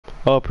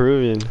Oh,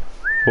 Peruvian.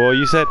 Well,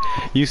 you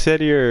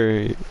said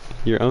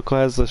your uncle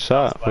has a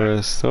shop or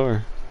a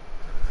store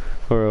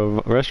or a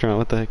restaurant.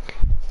 What the heck?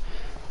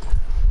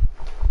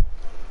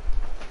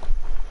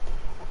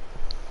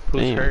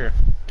 Who's Damn, her?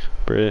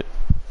 Brit.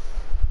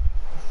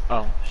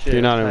 Oh shit.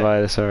 You're not it's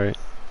invited. Sorry.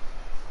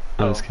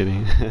 I'm Oh. just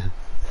kidding.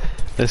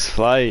 Let's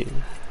fight.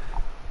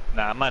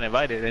 Nah, I'm not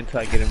invited until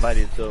I get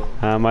invited. So.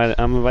 I'm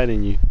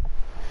inviting you.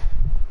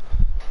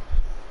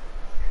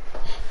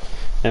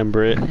 And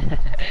Brit.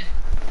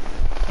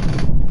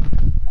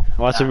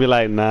 Watch her be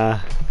like, nah.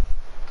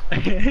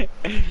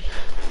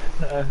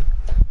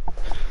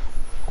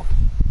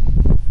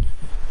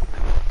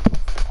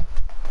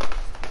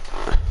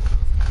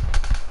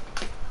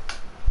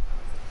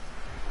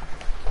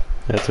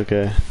 That's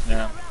okay.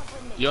 Yeah.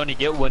 You only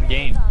get one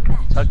game. What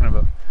are you talking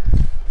about?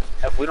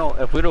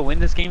 If we don't win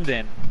this game,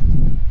 then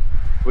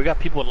we got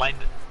people lined.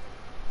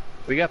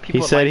 We got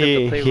people He said lined up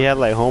to play he with. had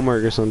like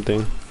homework or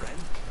something.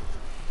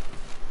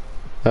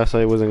 That's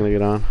why he wasn't gonna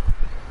get on.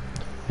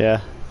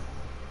 Yeah.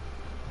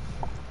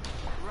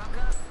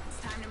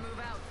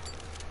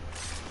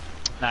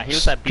 Nah, he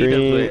was at Stream.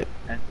 B with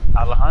and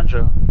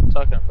Alejandro. I'm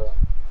talking about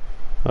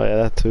Oh yeah,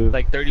 that too.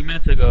 like 30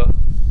 minutes ago.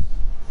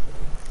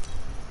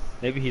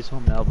 Maybe he's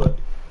home now, but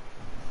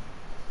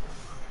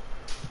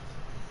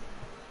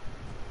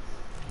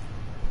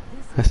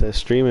I said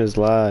stream is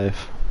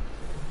live.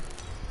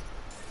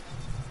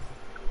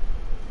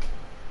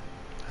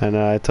 I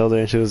know. I told her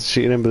and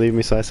she didn't believe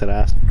me, so I said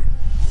ask.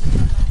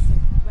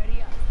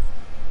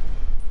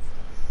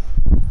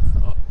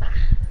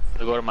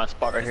 I'll go to my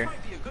spot right here.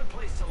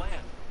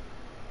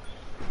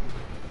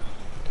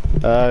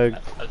 I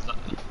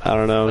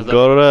don't know.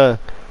 Go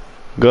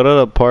to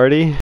the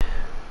party.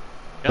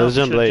 Yeah, Let's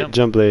jump sure, late.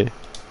 Jump late.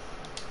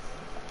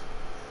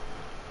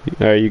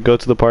 Alright, you go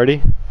to the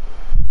party.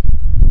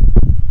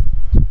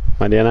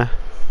 Mariana.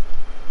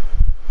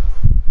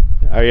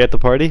 Are you at the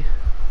party?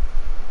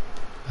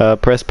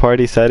 Press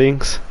party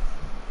settings.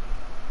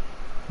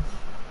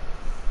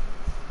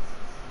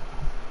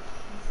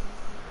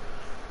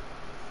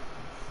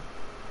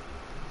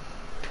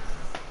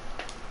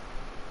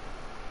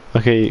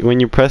 Okay, when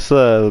you press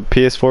the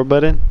PS4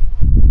 button.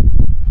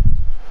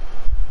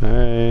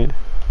 Alright.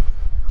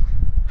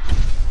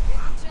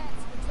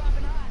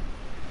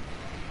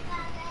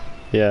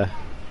 Yeah.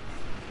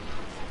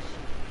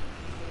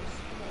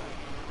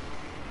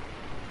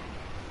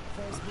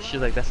 She's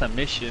like, that's a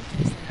mission.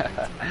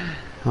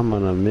 I'm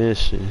on a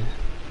mission.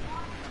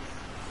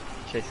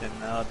 Chasing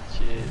all the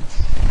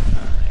chicks.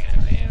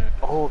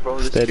 Oh, bro,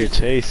 this Steady character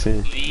chasing.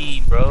 is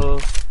clean, bro.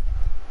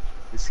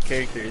 This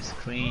character is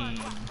clean.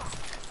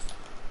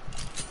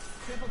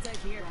 Triple take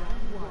here.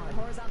 The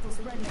horizontal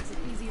spread makes it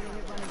easier to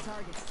hit running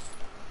targets.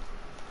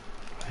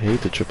 I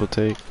hate the triple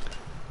take.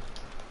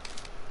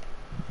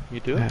 You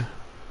do? Yeah.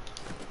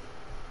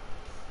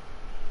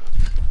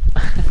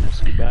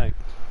 Scoot back.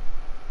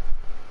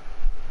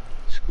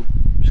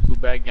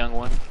 Scoot back, young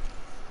one.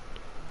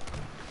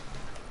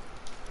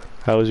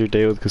 How was your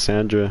day with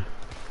Cassandra?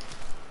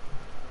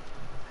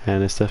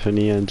 And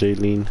Stephanie and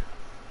Jaylene?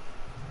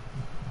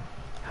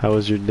 How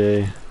was your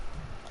day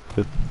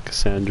with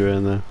Cassandra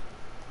and the...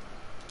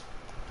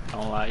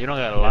 Don't lie. You don't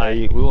gotta Yeah, lie.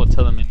 you- We won't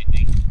tell them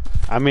anything.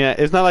 I mean,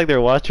 it's not like they're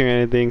watching or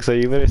anything, so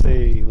you better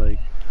say, like...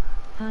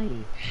 Hi.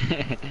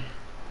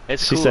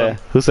 It's She cool. said...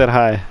 Who said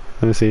hi?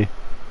 Let me see.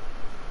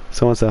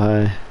 Someone said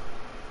hi.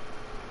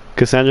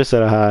 Cassandra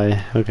said a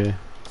hi. Okay.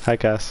 Hi,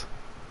 Cass.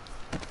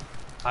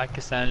 Hi,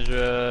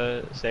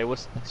 Cassandra. Say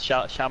what's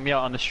shout me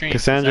out on the stream.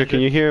 Cassandra,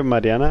 can you hear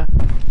Mariana?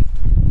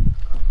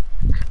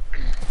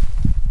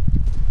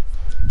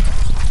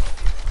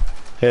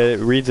 It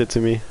reads it to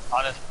me.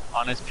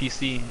 On his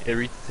PC, it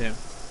reads to him.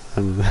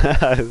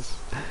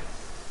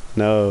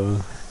 No.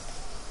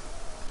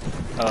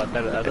 Oh,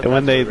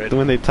 When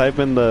they type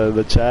in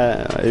the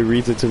chat, it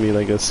reads it to me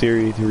like a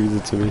Siri reads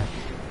it to me.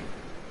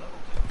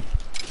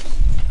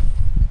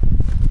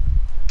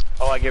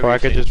 Oh, I get. Or I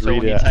could just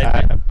read it.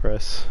 I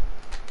press.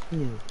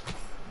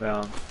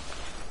 Yeah.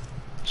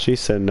 She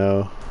said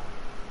no.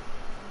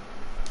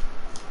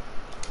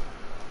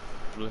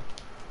 Really?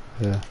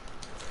 Yeah.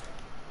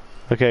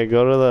 Okay,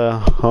 go to the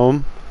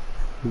home.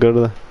 Go to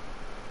the.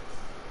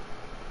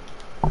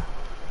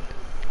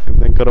 And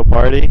then go to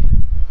party.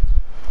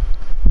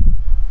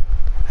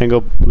 And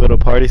go to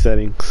party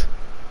settings.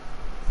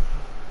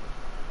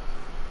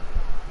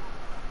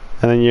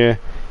 And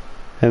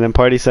then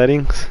party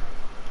settings.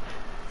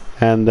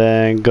 And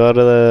then go to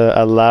the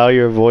allow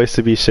your voice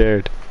to be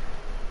shared.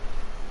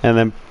 And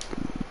then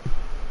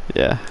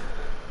yeah.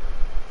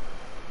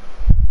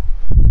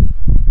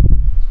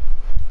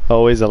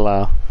 Always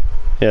allow.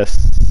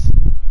 Yes.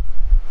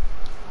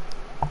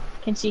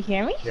 Can she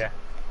hear me? Yeah.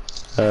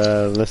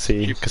 Let's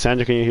see.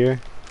 Cassandra, can you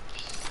hear?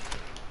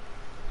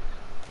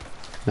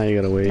 Now you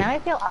gotta wait. Now I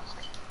feel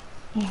awkward.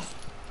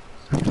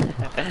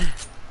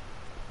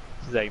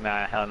 She's like,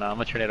 nah, hell no, I'm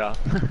gonna turn it off.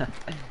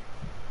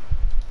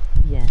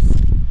 Yes.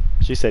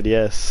 She said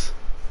yes.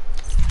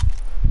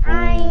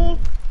 Hi.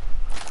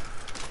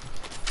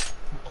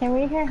 Can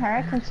we hear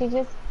her? Can she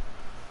just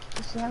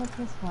Does she have a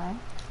PS4?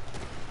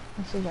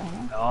 Is she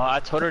joining? No, I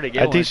told her to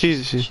get I one. think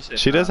said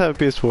she does no. have a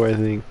PS4, I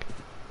think.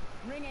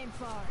 Ring ain't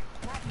far.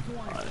 Patent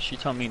one. She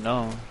told me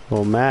no.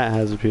 Well, Matt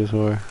has a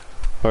PS4.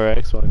 Or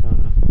Xbox, I don't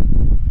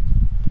know.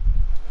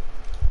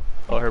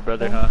 Oh, her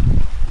brother, huh?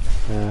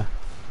 Yeah.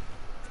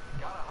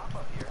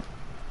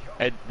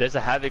 Hey, there's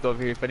a Havoc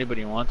over here if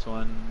anybody wants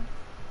one.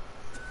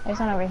 There's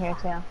one over here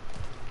too.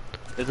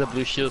 There's a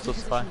blue shield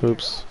supply.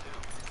 Oops.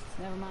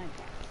 Never mind.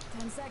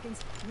 10 seconds.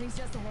 Ring's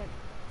just ahead.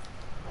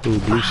 Ooh,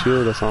 blue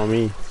shield, that's on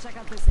me. Let's check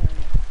out this area.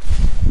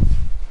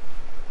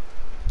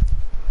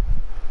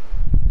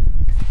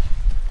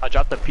 I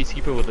dropped the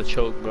Peacekeeper with a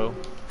choke, bro.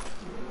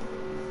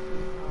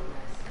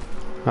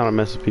 I don't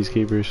mess with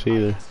peacekeepers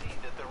either.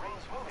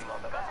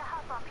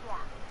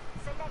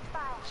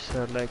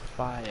 Select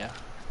fire.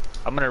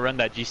 I'm gonna run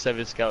that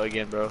G7 scout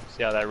again, bro.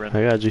 See how that runs.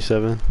 I got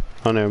G7.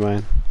 Oh, never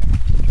mind.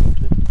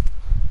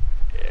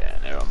 Yeah,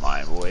 never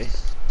mind, boy.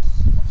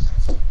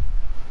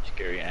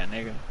 Scary ass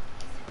nigga.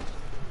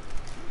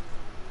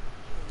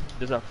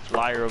 There's a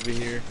flyer over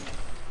here.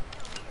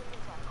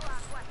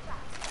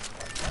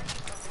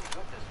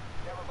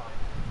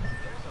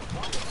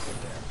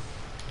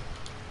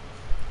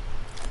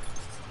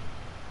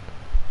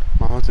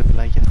 Mama's gonna be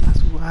like, ya estás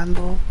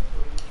jugando.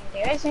 Do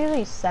you guys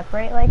usually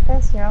separate like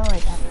this? You're all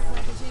like that.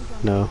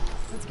 No.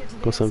 Let's get to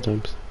the Go exit.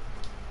 sometimes.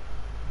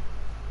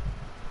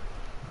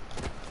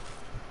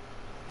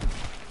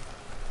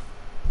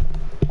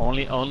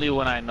 Only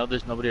when I know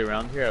there's nobody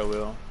around here, I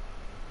will.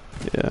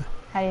 Yeah.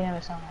 How do you know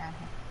there's someone around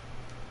here?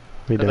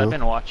 We Because I've don't.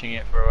 been watching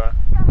it for a while.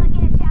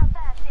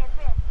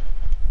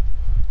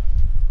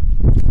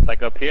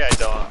 Like up here I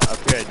don't. Up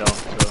here I don't,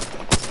 so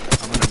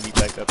I'm gonna meet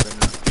back up right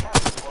now.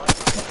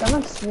 Is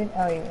someone shoot?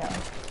 Oh, you know.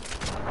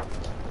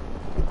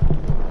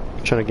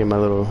 I'm trying to get my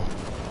little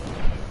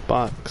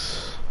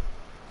box.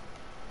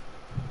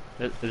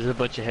 There's a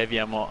bunch of heavy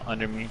ammo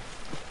under me.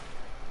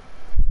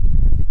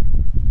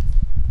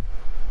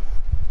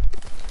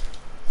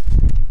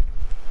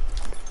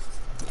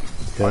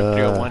 Yeah.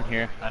 R301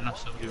 here. I know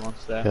somebody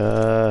wants that. Yeah.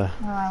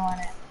 Oh, I want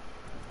it.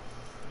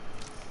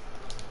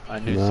 I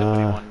knew Nah.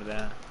 somebody wanted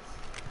that.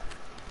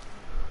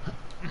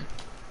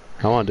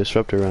 I want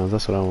disruptor rounds.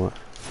 That's what I want.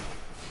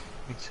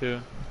 Me too.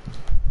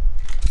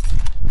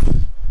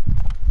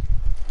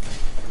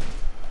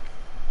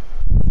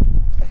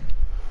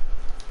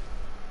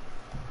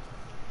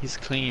 He's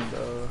clean,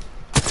 bro.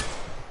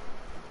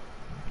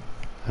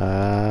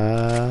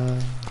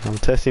 I'm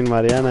testing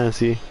Mariana and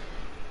see.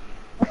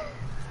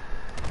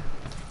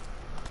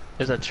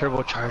 There's a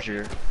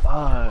turbocharger.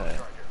 Fuck.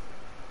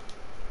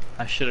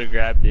 I should have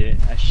grabbed it.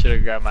 I should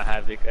have grabbed my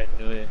Havoc. I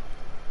knew it.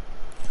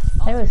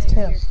 There was two.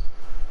 Alternator here.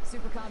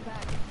 Super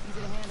compact.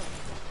 Easy to handle.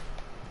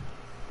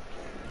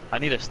 I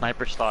need a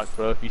sniper stock,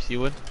 bro. If you see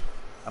one,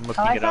 I'm gonna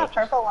Oh, pick I it saw a up.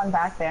 purple one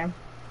back there.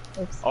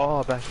 Oops.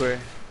 Oh, back where?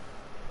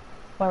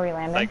 Where we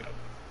landed. Like,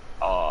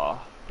 oh,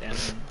 damn.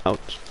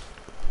 Ouch.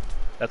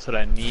 That's what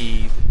I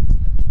need.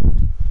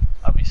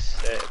 I'll be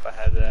set if I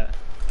had that.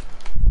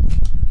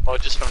 Oh,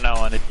 just from now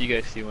on, if you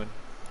guys see one.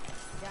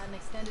 Got an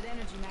extended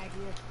energy mag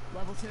here.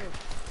 Level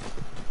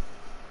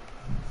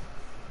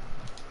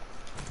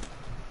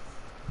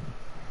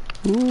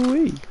 2.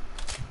 Ooh-wee.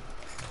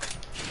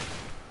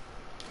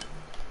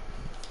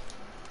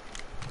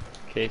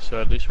 Okay,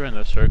 so at least we're in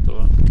the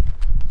circle.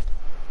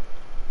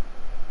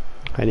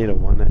 I need a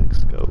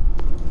 1x scope.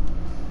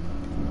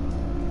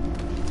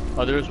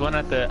 Oh, there was one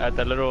at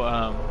the little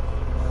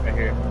right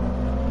here.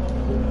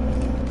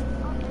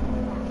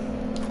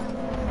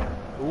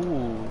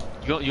 Ooh,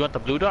 you want the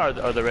blue dot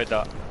or the red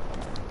dot?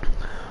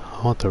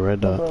 I want the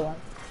red The dot. blue one.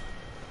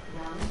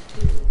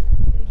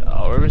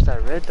 Oh, where was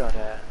that red dot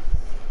at?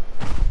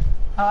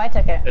 Oh, I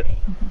took it.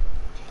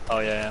 Oh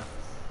yeah.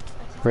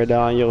 Red dot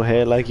on your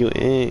head like you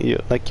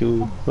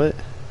what?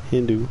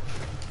 Hindu.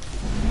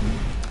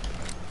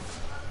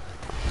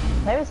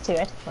 There was two.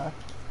 I took both.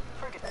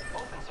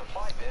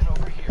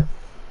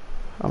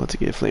 I'm about to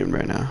get flamed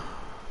right now.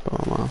 By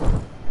my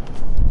mom.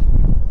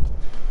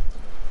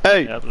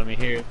 Hey! Yep, let me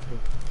hear it.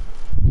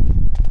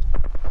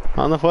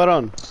 ¿Dónde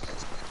fueron?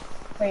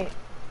 Wait.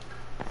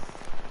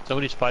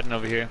 Somebody's fighting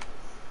over here.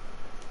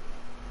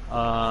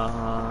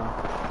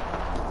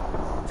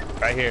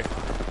 Right here.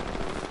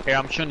 Here,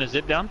 I'm shooting the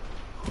zip down.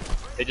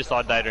 They just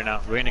all died right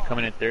now. We're gonna come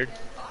in third.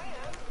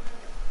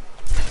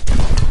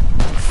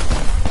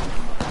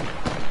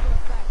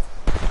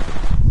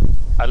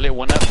 I lit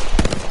one up.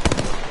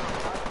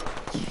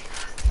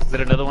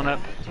 Lit another one up.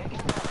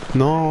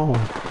 No,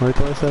 ahorita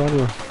voy a hacer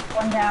algo.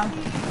 One down.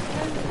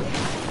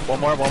 One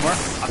more.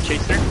 I'm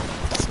chasing her.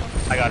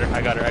 I got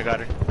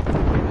her.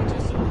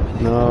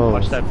 No.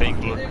 Watch that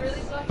bank.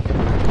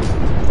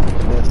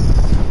 Yes.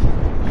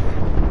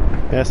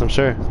 Yes, I'm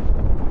sure.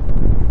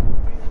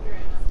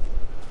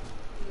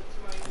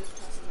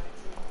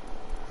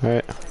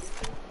 Alright,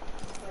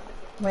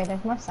 Wait,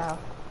 there's more south.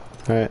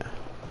 alright.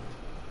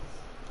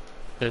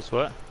 There's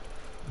what?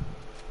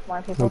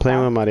 More people. I'm playing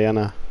south. with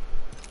Mariana.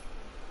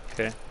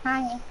 Okay.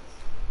 Hi.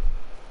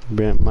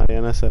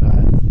 Mariana said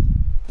hi.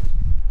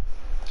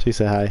 She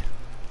said hi.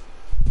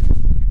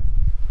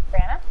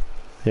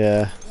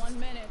 Yeah. 1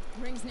 minute.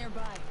 Rings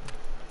nearby.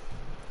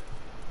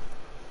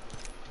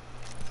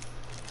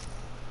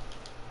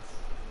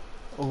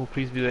 Oh,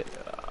 please be like.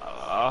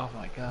 Oh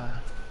my god.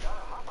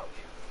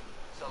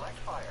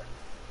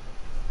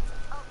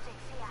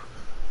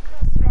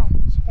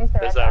 Here's the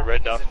There's red that dot.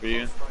 red dot for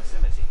you.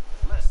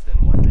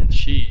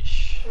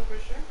 Sheesh.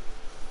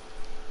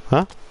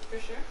 Huh? For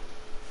sure.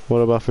 What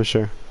about for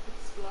sure?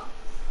 It's blocked.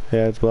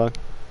 Yeah, it's blocked.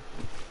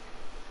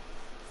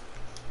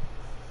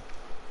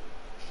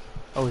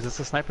 Oh, is this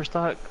a sniper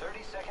stock? 30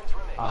 seconds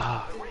remaining.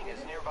 Ah, The ring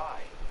is nearby.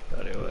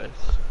 thought it was.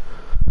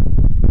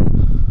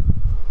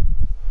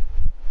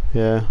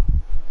 Yeah.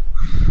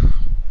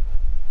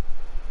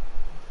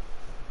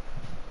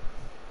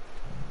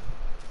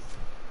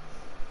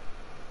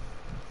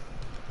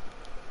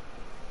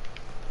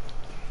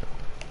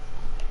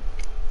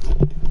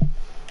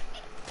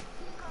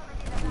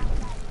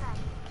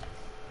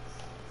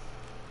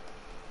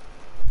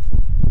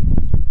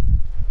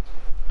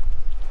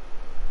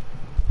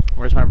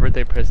 Where's my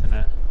birthday present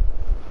at?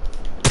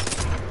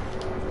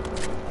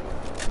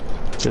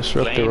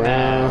 Disrupt the Lame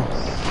round.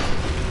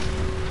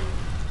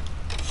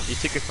 You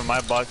took it from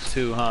my box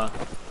too, huh?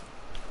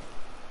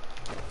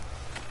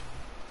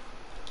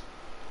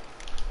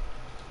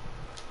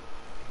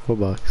 What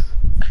box?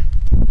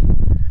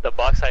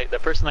 The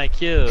person I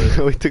killed.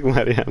 We took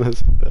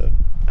Mariana's.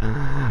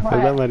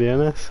 Was that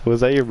Mariana's?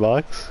 Was that your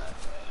box?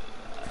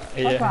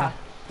 Yeah. box?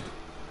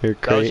 Your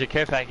That was crate? your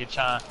care package,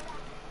 huh?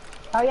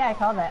 Oh yeah, I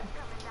called it.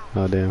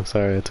 Oh damn,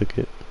 sorry I took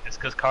it. It's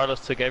cause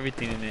Carlos took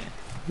everything in it.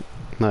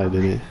 No, I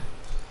didn't.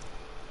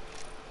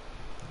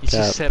 You Cap.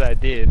 just said I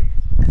did.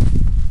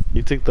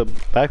 You took the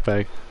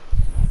backpack.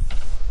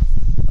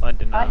 Oh, I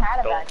did Oh, I not. had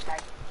a Don't-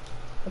 backpack.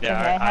 It's Yeah,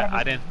 okay, had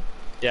I a- didn't.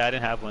 Yeah, I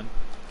didn't have one.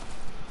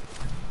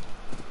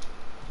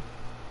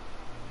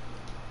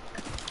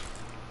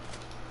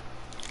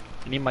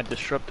 I need my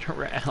disruptor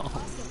round.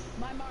 Awesome.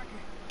 My marker.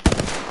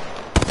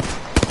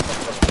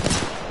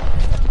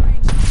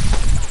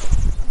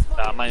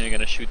 Nah, I'm not even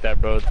gonna shoot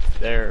that, bro.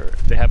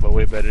 They have a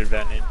way better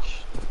advantage.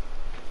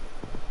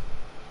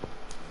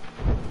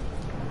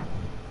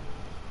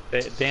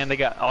 Damn, they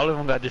got all of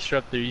them got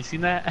disruptor. You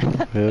seen that?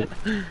 Yep.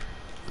 I'm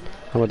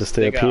about to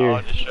stay They up got all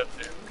here.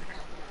 disruptor.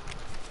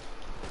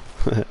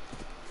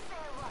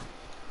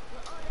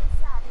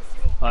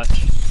 Punch.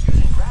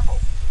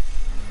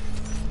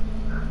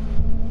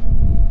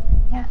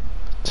 Yeah.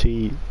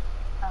 Cheese.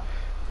 Oh.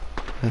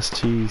 That's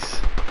cheese.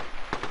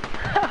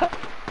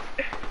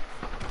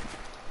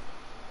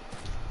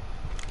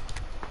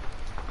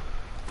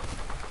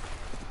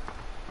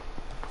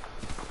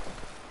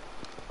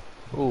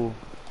 Ooh.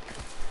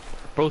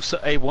 Bro, so,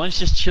 hey, one's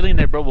just chilling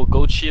there, bro. We'll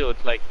go chill.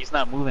 Like, he's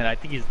not moving. I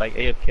think he's like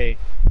AFK.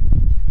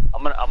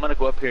 I'm gonna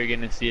go up here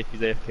again and see if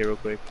he's AFK real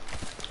quick.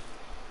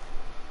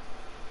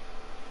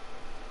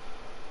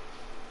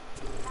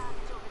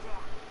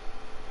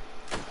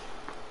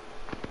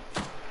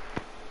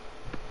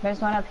 There's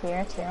one up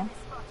here too.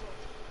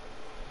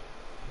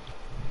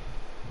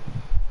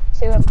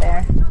 Two up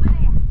there.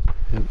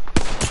 Yep.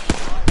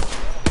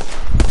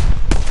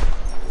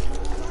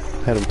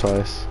 Had him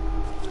twice.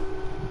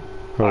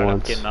 Or Alright, I'm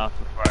once. getting off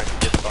before I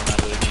get thrown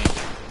out of the game.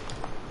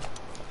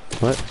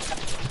 What?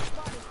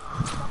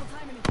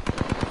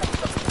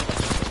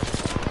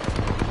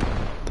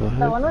 The The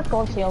heck? one with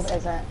gold shield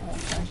isn't.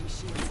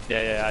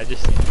 Yeah, I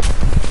just...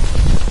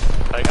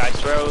 Like, I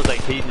swear I was like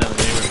hating them.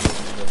 They were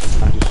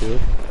How'd you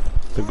shield?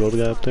 The gold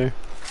guy up there?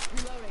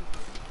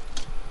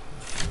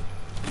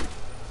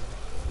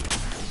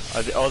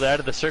 Reloading. oh, they're out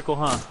of the circle,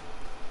 huh?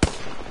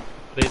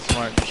 Play it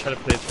smart. Just try to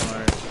play it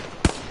smart.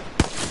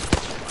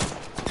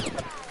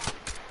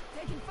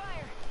 Taking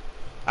fire.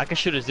 I can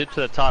shoot a zip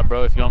to the top,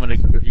 bro. If you want me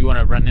to, if you want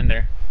to run in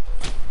there.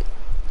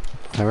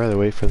 I'd rather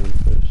wait for them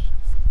first.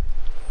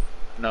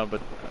 No,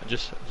 but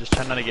just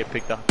try not to get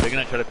picked off. They're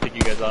gonna try to pick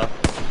you guys off.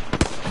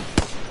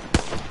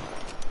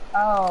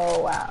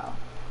 Oh wow.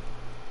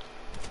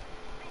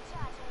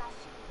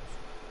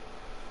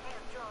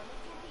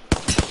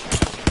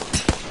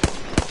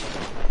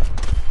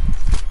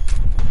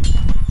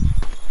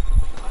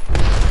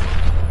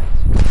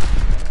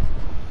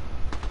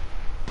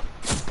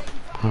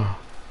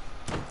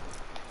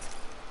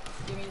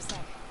 Give me a sec.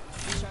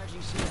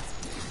 Recharging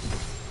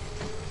shields.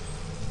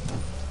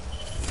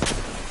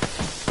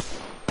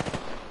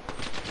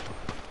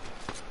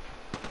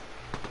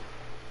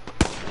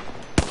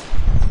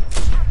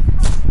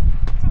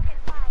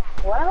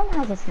 One of them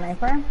has a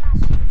sniper.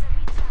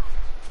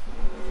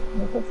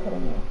 Look, it's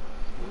hitting me.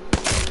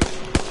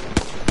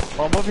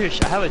 Oh, I'm over here.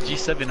 I have a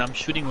G7. I'm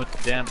shooting with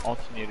the damn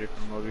alternator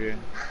from over here.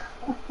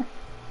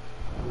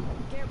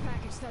 Care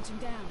package touching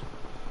down.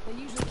 They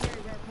usually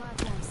carry rare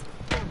platforms.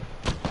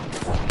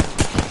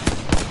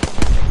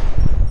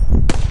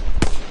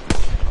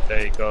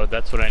 There you go.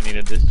 That's what I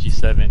needed. This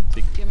G7.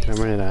 To... Give me a I'm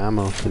running out of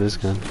ammo for this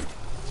gun.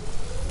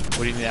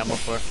 What do you need ammo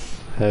for?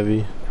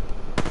 Heavy.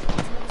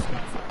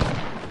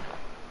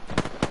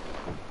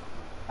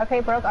 Okay,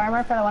 broke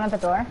armor for the one at the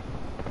door.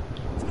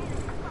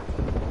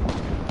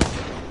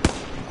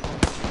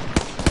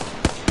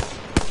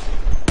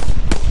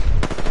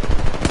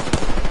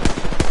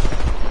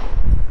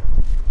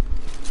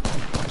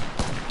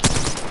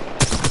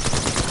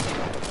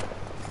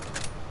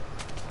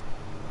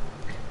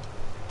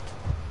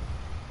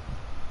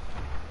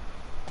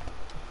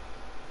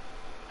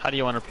 How do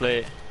you want to play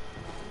it?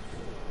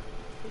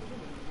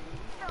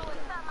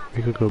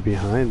 We could go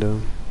behind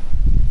them.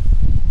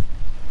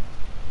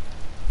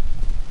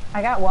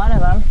 I got one of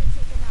them.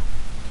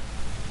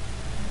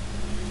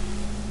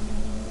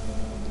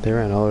 They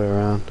ran all the way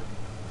around.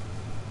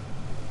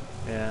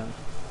 Yeah.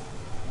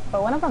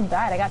 But one of them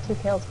died. I got 2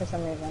 kills for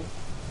some reason.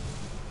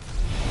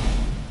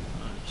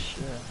 Oh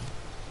shit.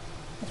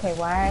 Okay,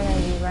 why are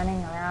you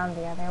running around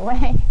the other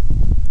way?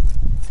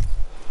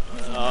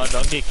 Oh,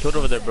 don't get killed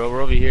over there, bro.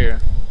 We're over here.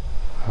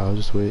 I'll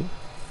just wait.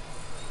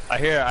 I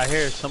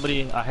hear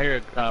somebody. I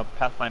hear a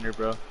Pathfinder,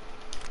 bro.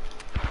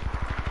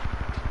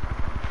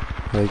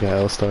 They got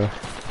L-Star.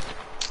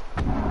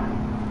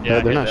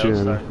 Yeah, they're not shooting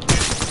at me.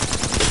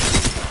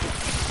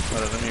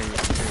 Hold on, let me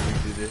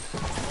redo this.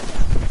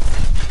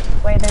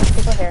 Wait, there's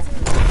people here.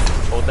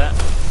 Hold that.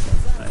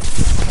 Nice.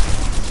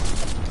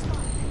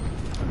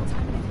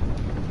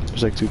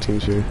 There's like 2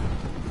 teams here.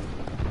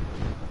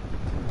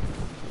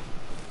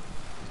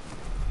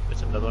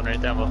 There's another one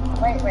right there, bro.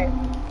 Wait.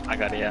 I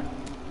got it, yeah.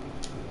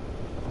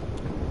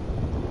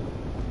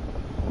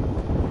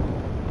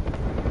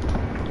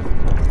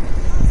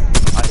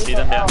 I see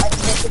them, yeah. Oh, I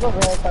see there's people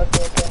really close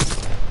to it too.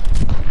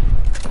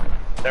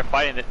 They're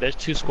fighting. There's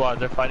 2 squads.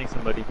 They're fighting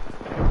somebody.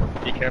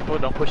 Be careful.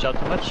 Don't push out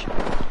too much.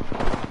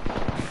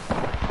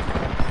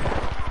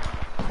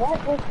 What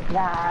is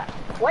that?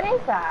 What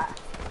is that?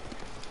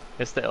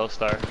 It's the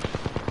L-Star.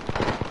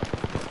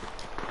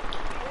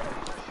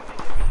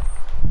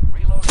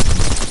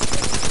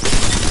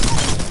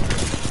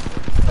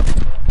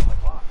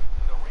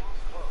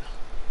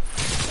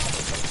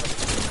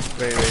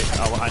 Wait.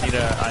 I need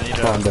a.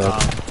 I'm dead.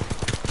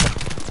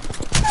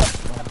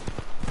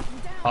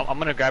 I'm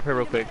gonna grab her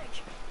real quick.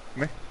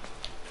 Come here.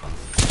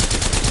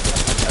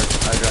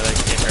 I'd rather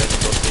get her than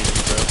go save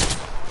you, bro.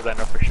 Because I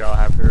know for sure I'll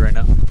have her right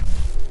now.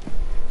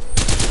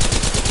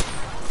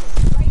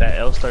 That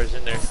L-Star's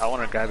in there. I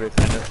wanna grab it,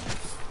 kind of.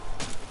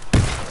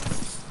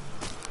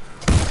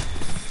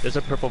 There's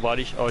a purple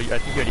body. Oh, I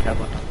think you already have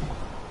one.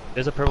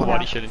 There's a purple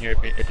body shit in here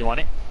if you want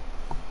it.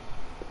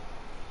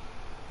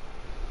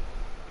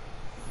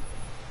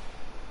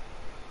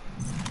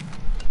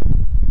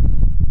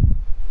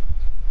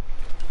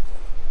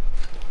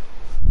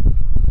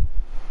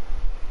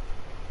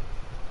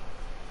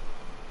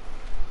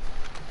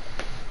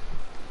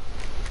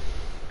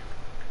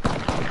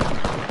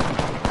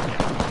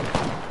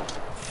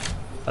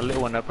 I lit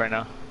one up right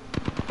now.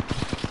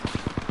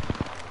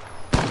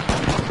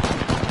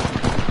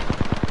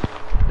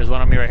 There's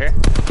one on me right here.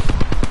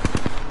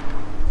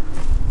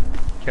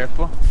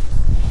 Careful.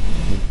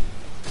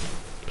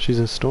 She's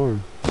in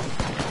storm.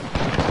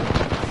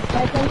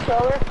 My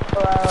controller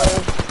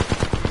froze.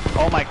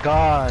 Oh my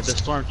god, the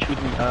storm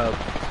chewed me up.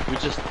 We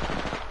just...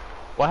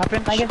 What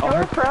happened? My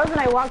controller froze and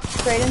I walked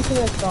straight into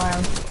the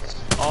storm.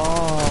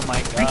 Oh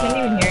my god. I couldn't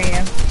even hear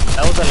you.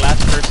 That was the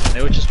last person.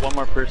 There was just one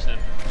more person.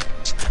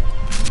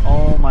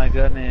 Oh my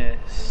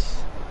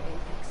goodness.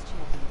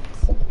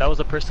 That was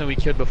the person we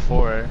killed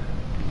before.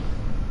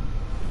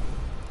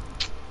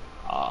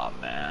 Oh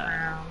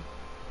man. Wow.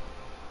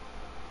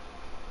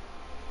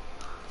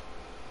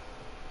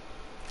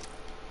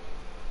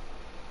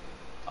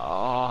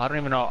 Oh, I don't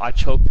even know. I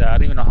choked that. I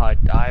don't even know how I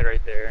died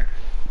right there.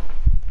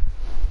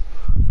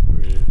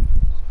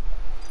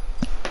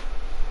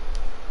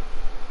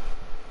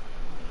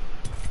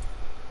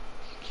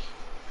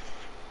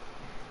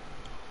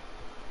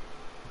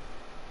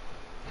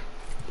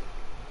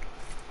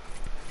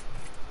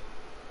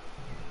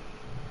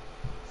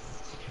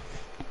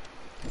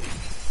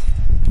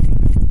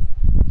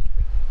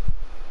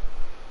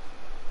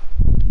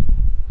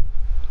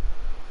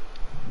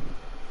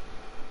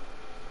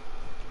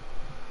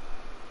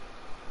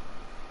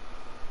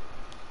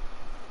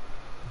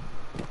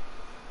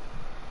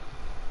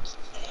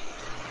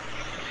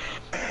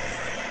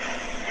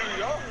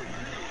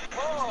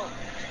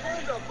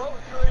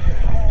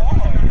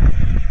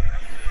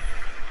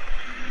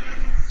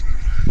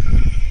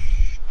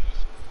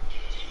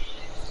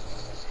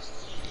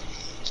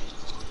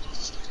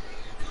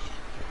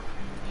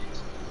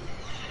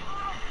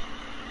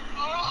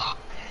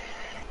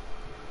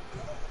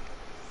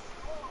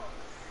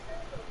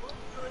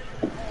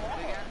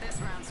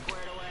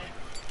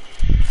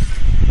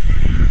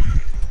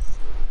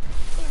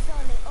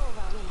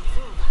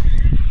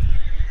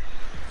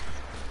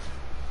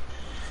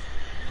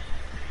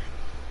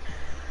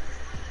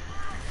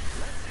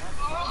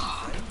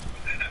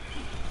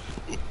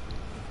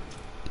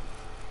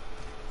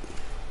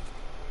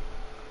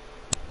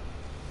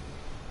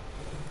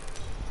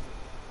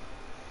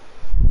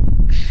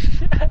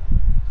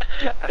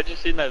 I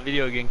just seen that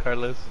video again,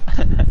 Carlos.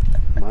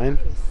 Mine?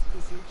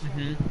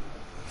 Mhm.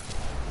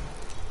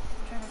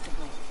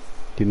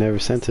 You never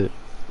sent it.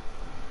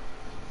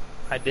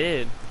 I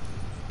did.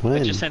 When?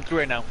 It just sent through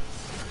right now.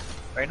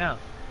 Right now.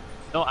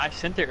 No, I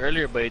sent it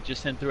earlier, but it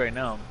just sent through right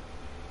now.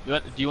 Do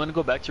you want to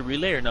go back to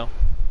relay or no?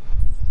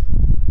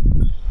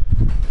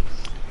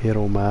 It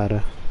don't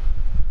matter.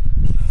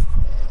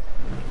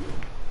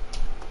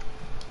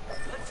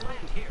 Let's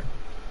land here.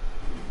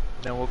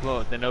 Then we'll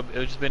go. Then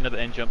it'll just be another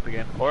end jump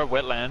again, or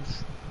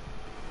wetlands,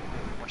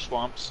 or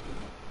swamps.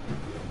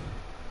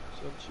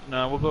 So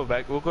no, we'll go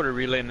back. We'll go to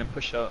relay and then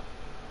push out.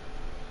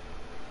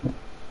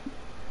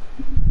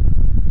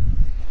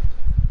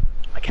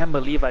 I can't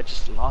believe I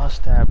just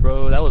lost that,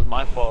 bro. That was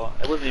my fault.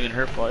 It wasn't even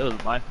her fault. It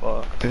was my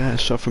fault. I got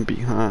shot from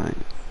behind.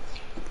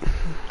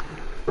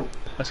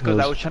 That's because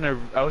I was trying to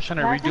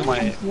Why redo can't my.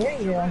 I hear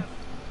you?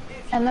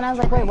 And then I was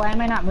like, wait, why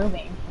am I not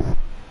moving?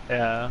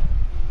 Yeah.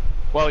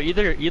 Well,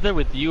 either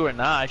with you or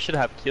not, I should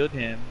have killed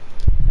him.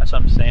 That's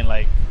what I'm saying.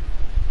 Like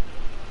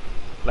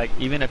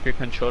even if your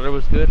controller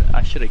was good,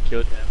 I should have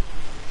killed him.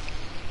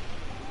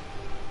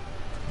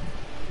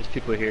 There's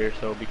people here,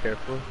 so be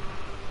careful.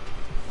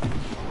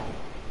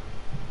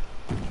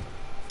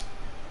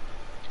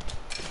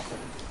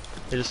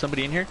 Is there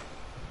somebody in here,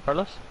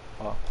 Carlos?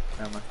 Oh,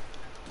 never mind.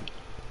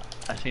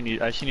 I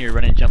seen you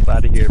run and jump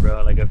out of here,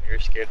 bro. Like if you're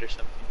scared or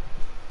something.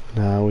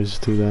 Nah, I always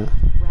do that.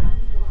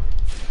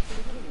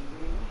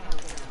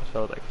 So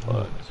I was like,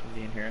 fuck, there's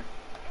somebody in here.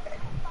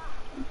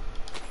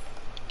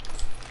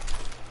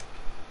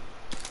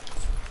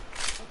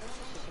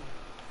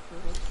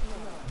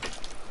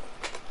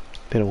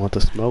 They don't want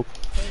the smoke.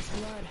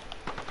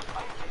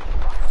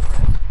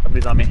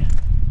 Somebody's on me.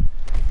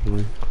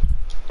 Mm.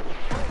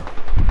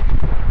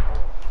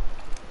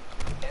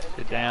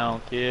 Sit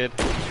down, kid.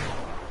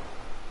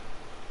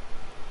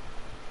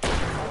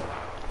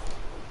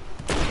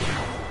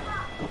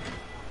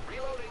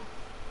 Reloading.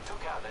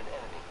 Took out an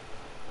enemy.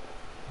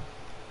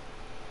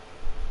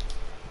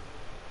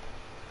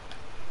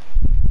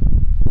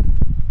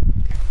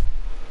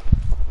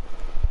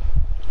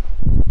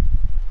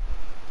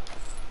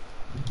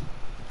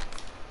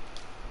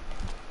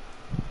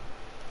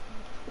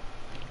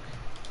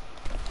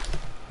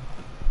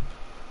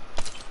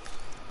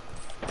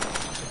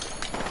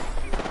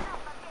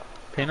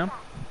 Pin him.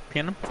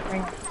 Pin him.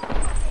 Bring it.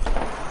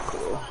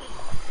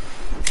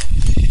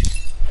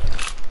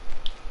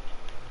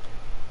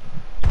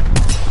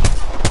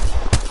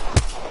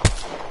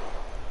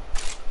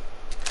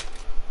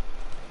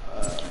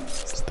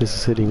 This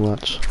is hitting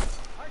watch.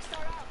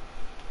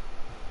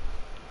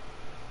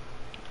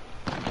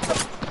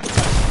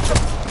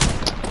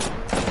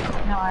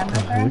 No armor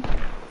there.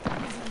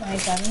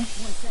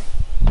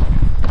 27.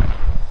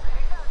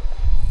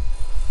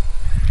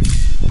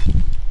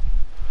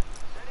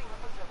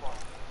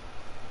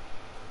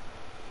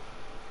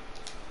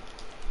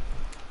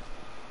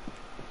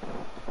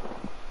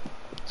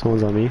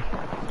 Someone's on me.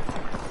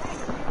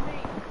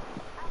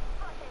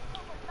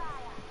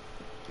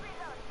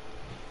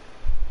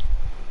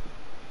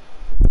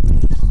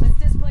 Let's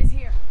displace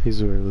here.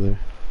 He's over there.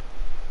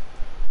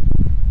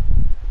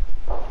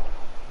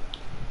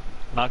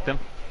 Knocked him.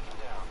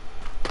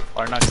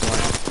 Or knocked one.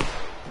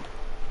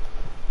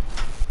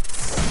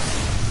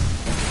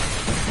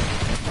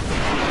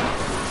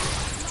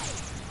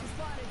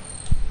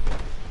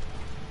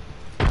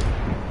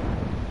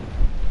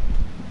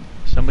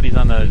 Somebody's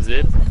on the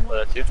zip. Oh,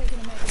 that's you.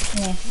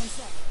 Yeah.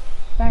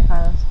 Bye,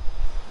 Carlos.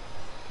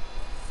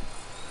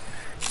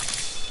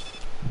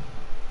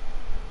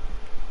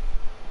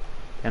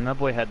 And that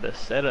boy had the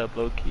setup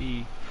low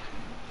key.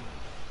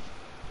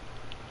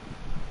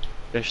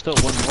 There's still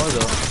one more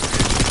though.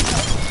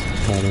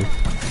 Got him.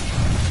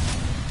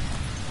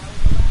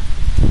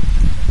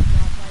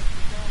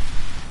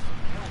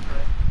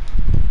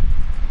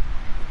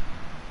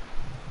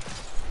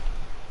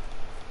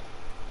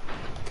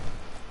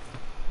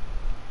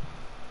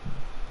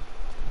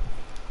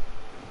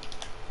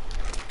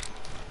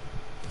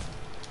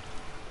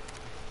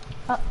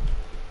 Oh,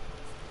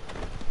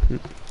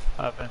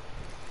 What happened?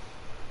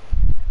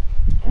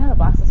 you know the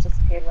boxes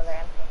disappeared when they're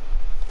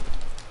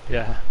empty.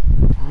 Yeah.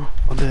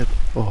 I'm dead.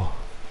 Oh.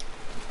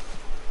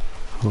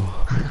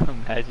 Oh.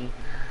 Imagine.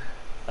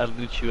 I'd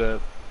loot you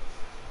up.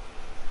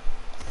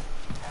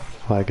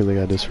 Why? Because I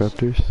got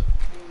disruptors?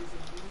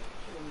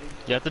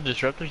 You have the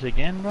disruptors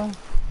again, bro?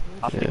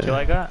 Off the Yeah. kill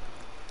I got?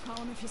 Call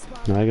him if you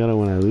spot No, I got it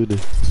when I looted.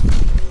 Let's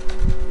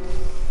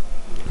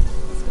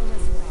go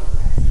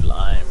resurrect. You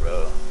lying,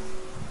 bro.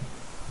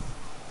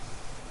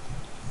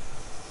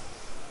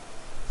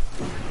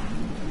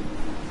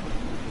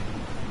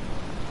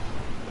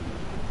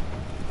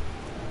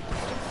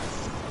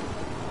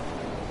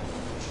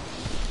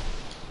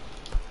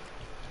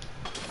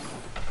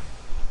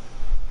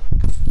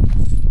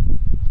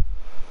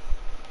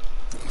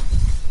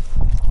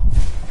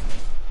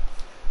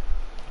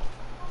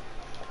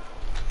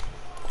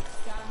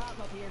 Gotta hop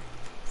up here.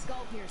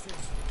 Skull piercer.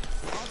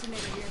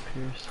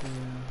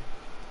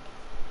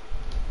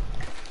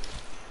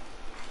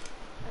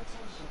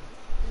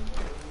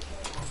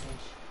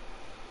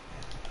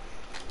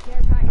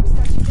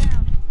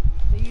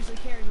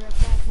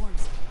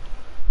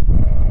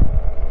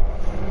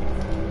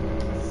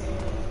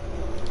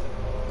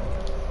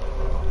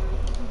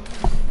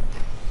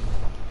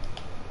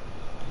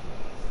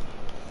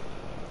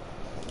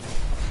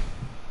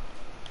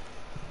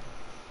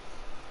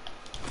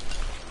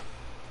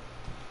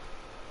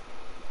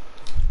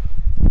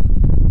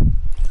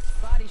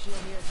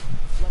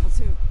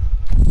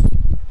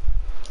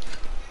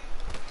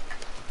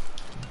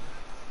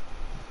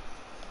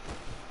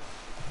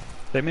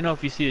 Let me know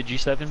if you see a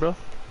G7, bro.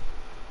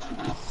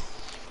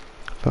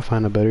 If I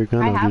find a better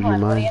gun, I I'll have give you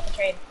one. What do you mine. have to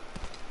trade?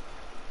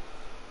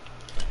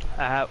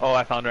 I have. Oh,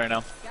 I found it right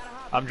now. Gotta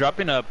hop. I'm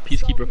dropping a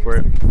peacekeeper for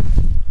it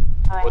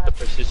Oh, with the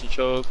precision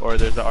choke, or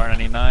there's the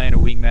R99, a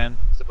wingman.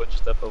 There's a bunch of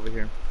stuff over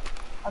here.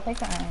 I'll take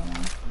the iron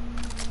one.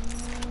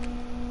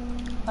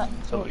 Oh,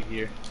 It's over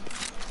here.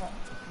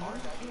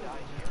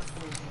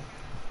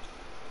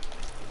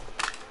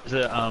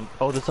 There's a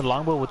oh, there's a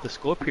longbow with the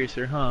skull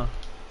piercer, huh?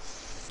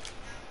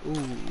 Ooh.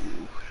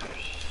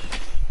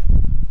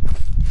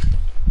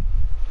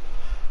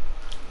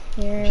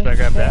 here's Should I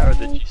grab that or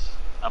the this. G?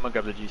 I'm gonna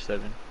grab the G7.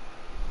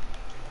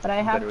 But I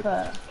have better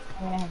the.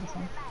 I mean, I have this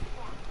one.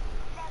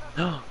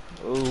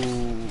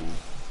 Ooh.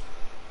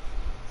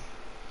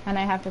 And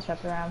I have to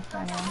swap around for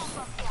anyone.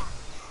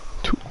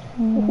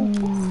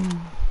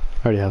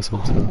 I already have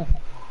some. So.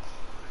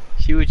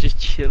 She was just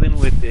chilling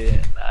with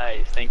it.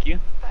 Nice, thank you.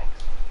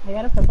 I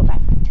got a purple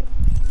backpack too.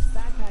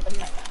 Backpack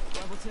here.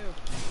 Level 2.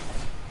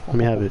 Let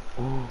me have it.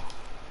 Ooh.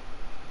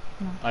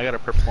 I got a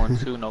purple one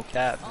too, no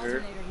cap, girl.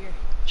 Alternator here.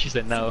 She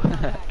said no. Back.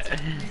 Easy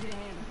to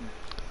handle.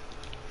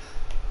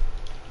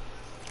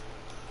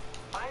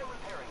 I am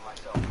repairing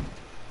myself.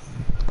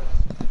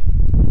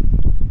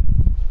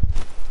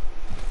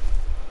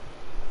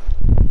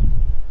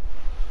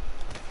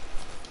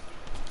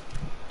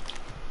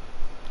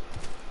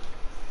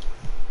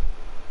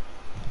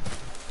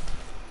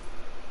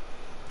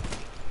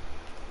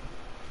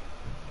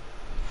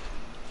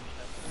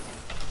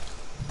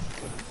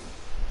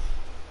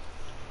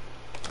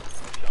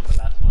 On the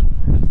last one.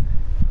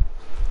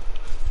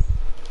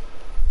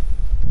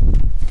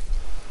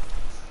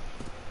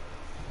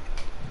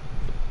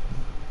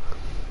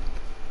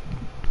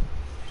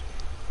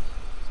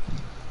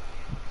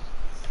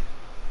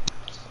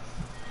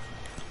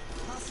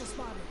 Hostile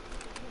spotted.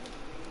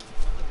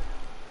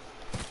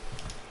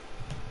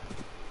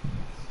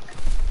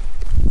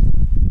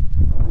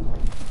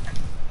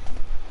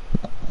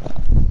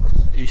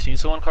 You seen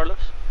someone, Carlos?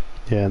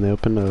 Yeah, and they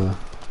opened a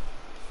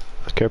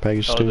care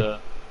package Oh, too. the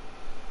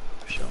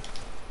show.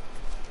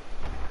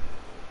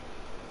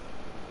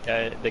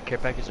 Yeah, the care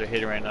packages are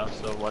hidden right now,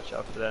 so watch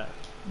out for that.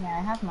 Yeah,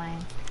 I have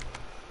mine.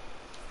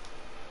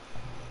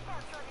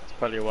 That's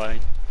probably why.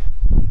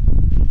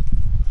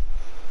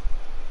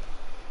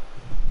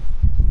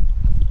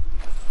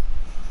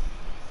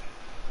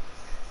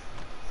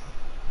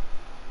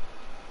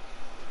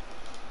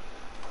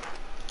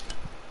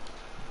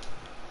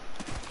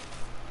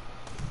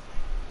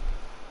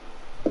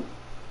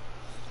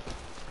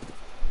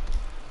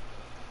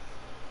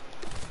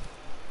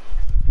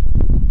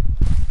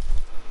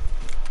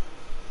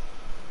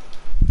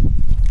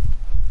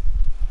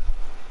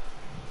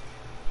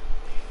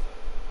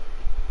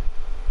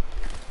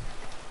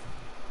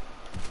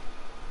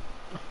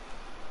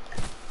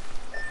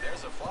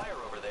 There's a flyer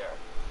over there.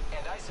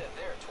 And I said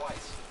there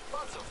twice.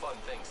 Lots of fun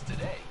things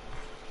today.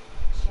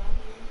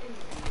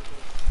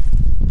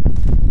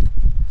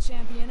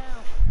 Champion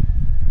out.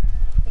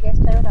 You guys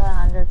play with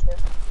Alejandro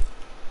too.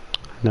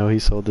 No, he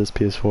sold this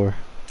PS4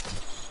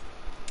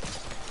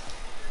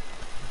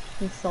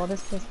 He sold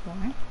his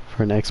PS4.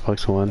 for an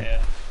Xbox One.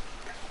 Yeah.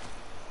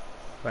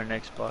 For an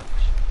Xbox.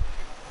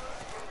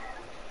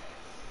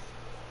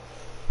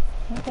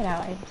 Look it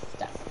out, I'm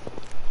stuck.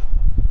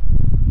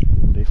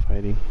 They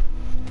fighting.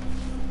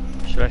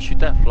 Should I shoot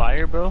that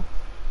flyer, bro?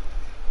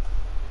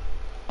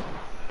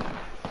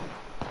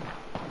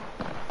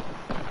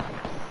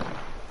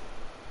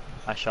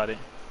 I shot it.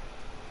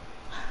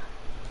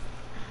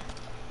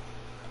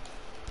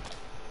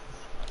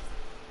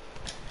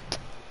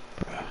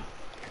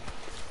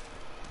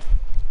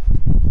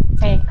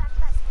 Hey,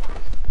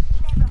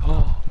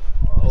 Oh.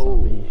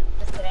 Oh.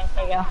 just kidding.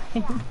 Here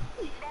you go.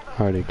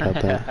 I already got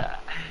that.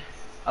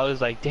 I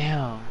was like,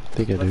 damn. I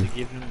think I About do. to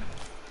give him.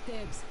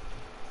 Dibs.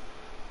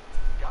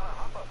 Gotta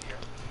hop up here.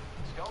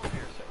 Skull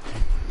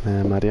piercer.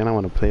 Man, Mariana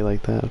want to play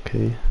like that?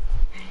 Okay.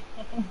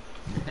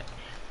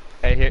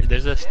 Hey, here,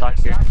 there's a stock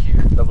here.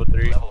 Level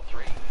 3. Level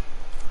 3.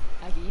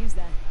 I can use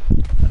that.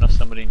 I know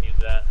somebody needs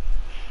that.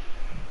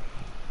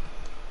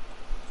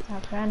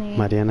 Stop running.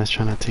 Mariana's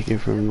trying to take it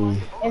from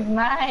me. It's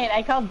mine.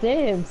 I called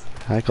dibs.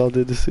 I called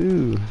it the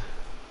Sue.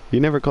 You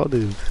never called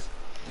it.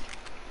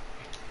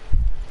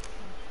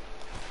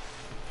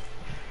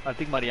 I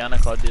think Mariana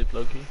called it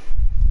Loki.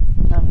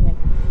 Oh, yeah.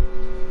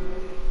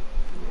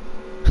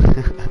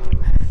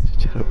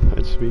 She tried to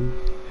punch me.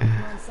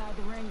 We're inside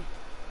the ring.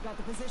 Got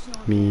the position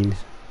on. Mean.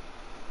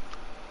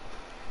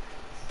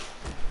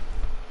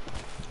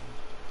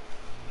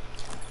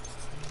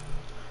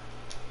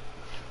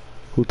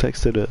 Who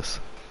texted us?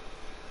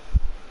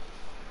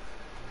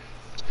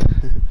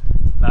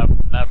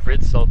 Not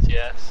Brit salty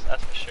ass,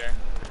 that's for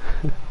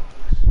sure.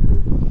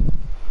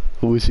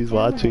 Who is she's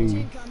watching?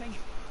 Chain coming.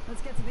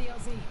 Let's get to the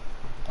LZ.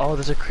 Oh,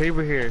 there's a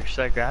Kraber here. Should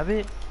I grab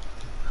it?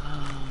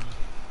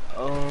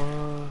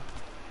 Oh.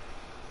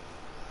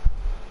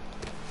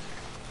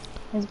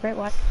 Is Britt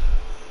what?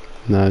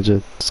 Nah,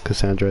 just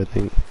Cassandra, I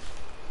think.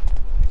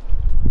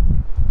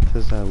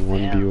 Says that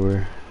one Damn.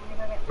 viewer.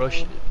 Bro,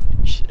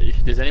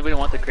 Does anybody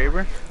want the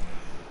Kraber?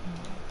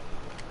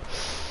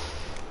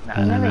 Nah,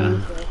 I never Nah.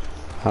 used it.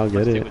 I'll let's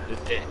get stick it. with this.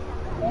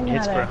 There's It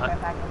hits for another a care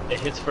package. It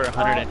hits for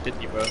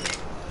 150, bro.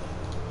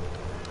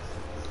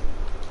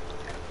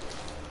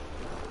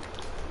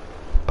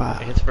 Bah,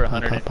 It hits for bah, bah,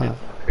 150. bah.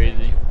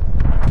 Crazy.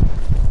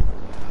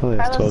 Oh,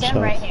 that's Carlos 12 Sim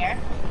shots. right here.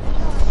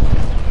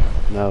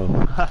 No.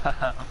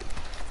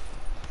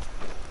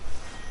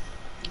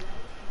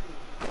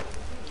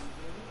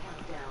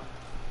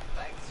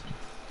 Thanks.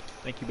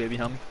 Thank you, baby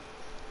homie.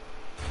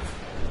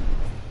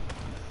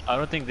 I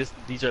don't think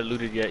these are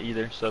looted yet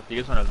either. So if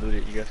you guys want to loot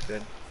it, you guys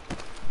could.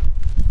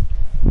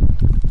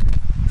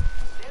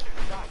 Standard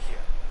stock here.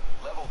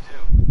 Level 2.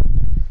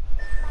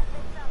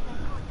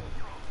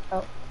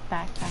 Oh,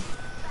 back.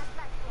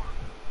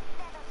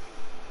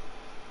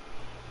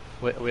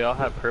 We all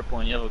have purple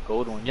and you have a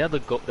gold one. You have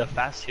the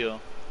fast heal.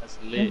 That's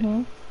lit.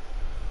 Mm-hmm.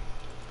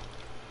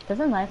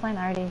 Doesn't Lifeline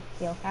already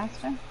heal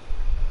faster?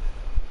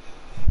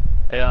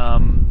 The I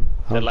don't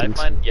think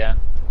lifeline, so. yeah.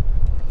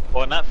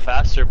 Well, not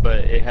faster, but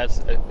it has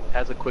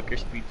a quicker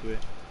speed to it.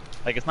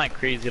 Like it's not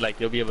crazy, like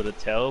you'll be able to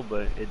tell,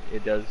 but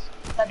it does.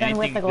 But then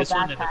with the gold this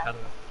one and the backpack. color.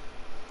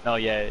 No,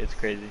 yeah, it's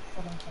crazy.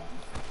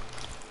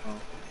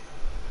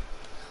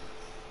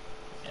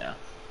 Yeah,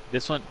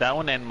 this one, that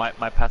one, and my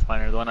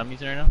Pathfinder, the one I'm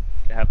using right now,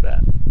 they have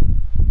that.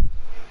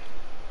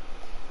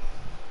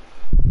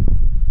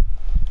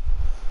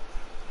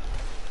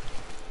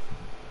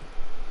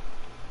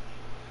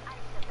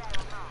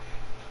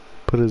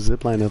 Put a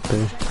zip line up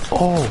there.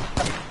 Oh!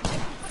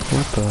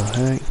 What the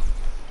heck?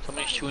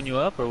 Somebody shooting you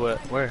up or what?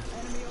 Where?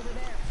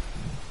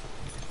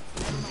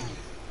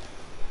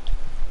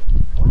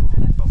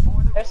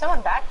 There's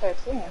someone back there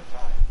too.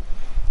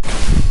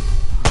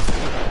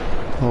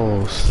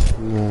 Oh,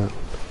 snap.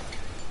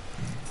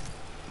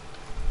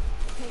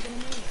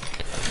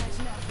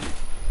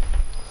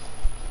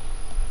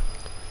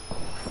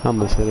 I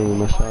almost hit him with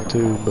my shot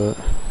too, but...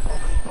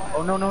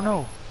 Oh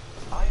no.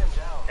 I am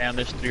down. Damn,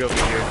 there's 3 over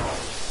here.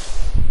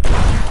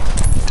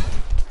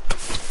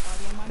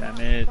 Damn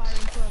it.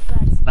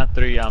 Not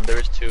 3, there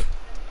is 2.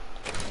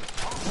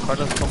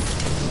 Carlos, come.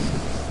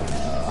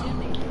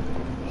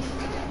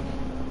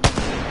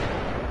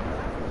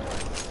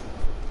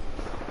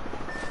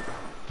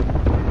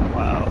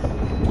 Wow.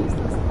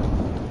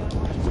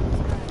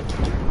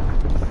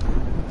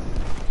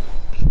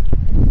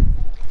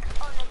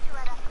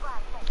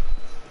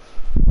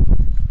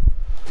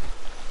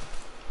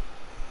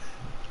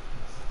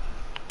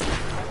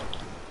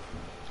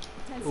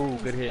 Ooh,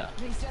 good hit.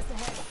 He's just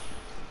ahead.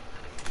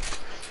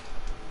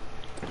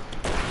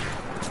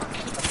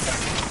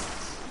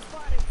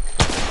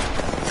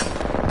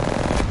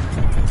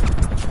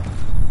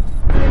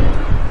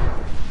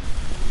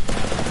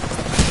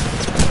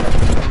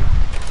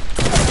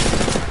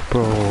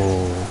 Bro.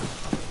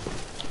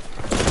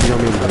 You got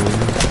me behind.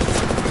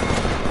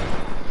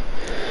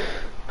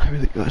 I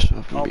really got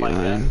shot from Oh my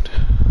behind.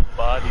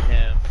 Bodied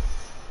him.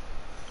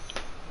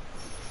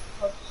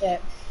 Oh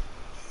shit.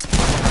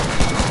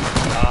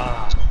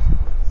 Ah.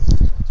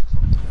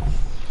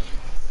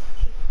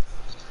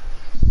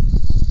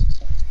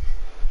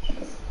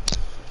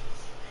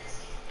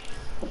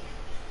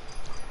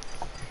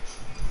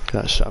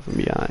 Got shot from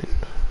behind.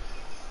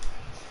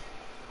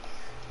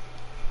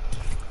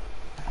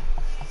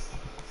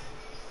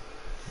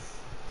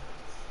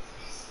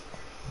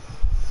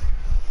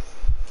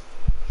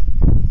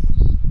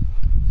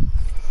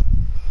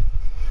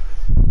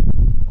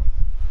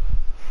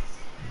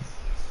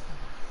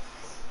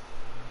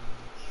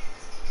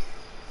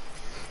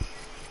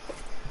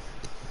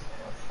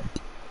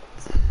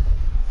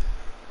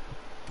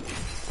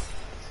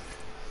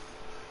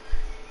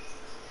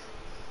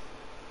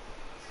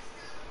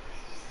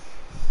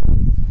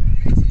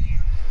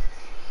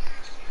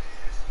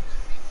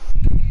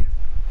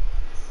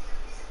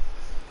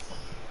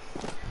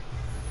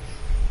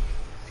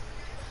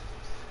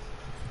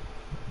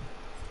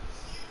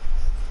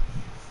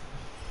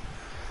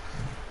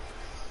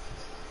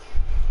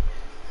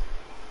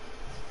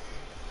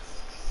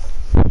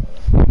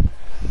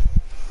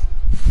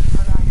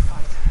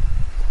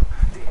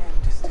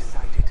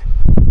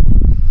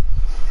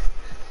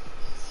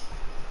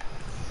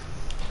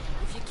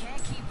 If you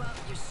can't keep up,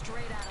 you're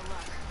straight out of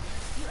luck.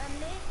 You and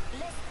me,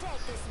 let's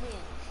take this win.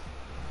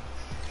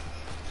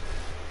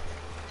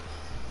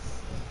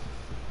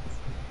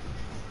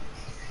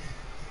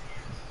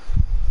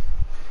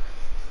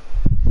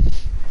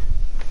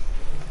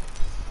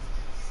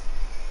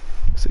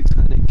 Six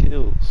 600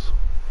 kills.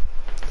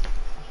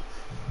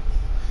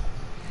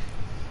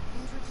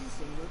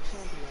 Introducing your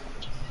champion.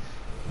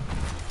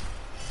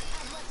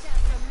 I'd watch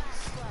out for my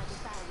squad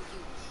if I were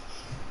you.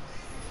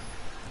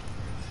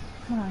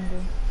 I'm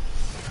hungry.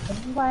 This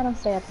is why I don't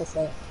stay up this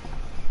late.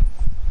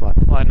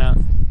 Why not?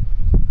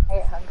 I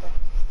get hungry.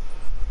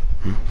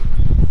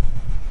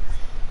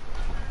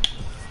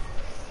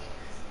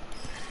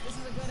 This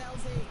is a good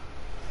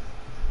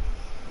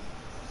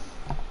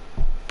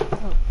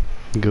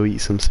LZ. Go eat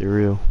some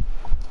cereal.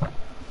 Stay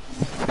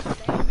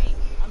with me.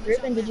 I'm the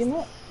Ruben,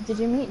 jump did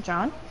you meet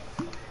John?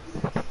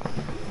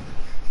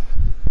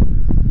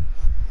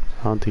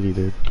 I don't think he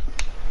did.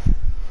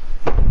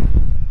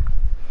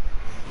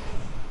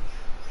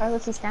 Or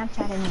was he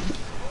Snapchatting me?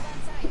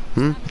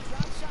 Hmm?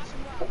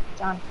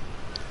 John.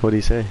 What'd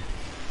he say?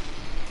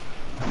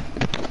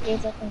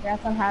 He's like,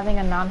 congrats on having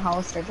a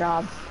non-Hollister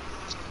job.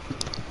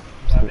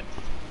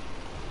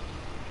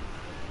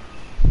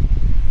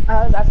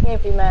 I was asking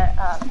if you met,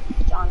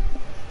 John.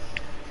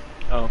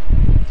 Oh,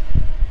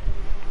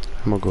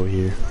 I'm gonna go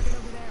here.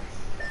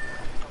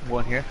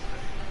 one here.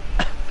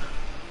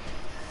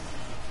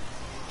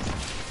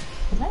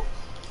 Is it?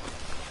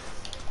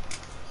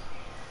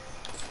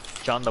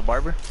 John the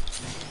barber.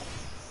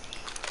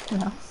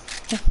 No.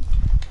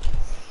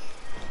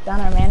 John,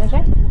 our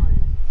manager?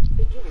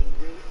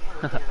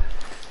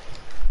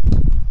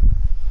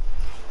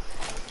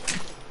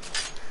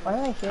 Why do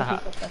I hear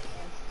people say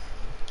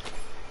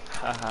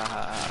Ha ha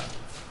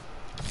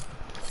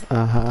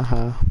ha. Ha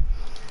ha.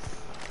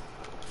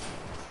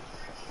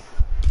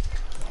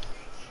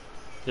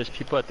 There's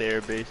people at the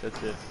air base.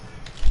 That's it.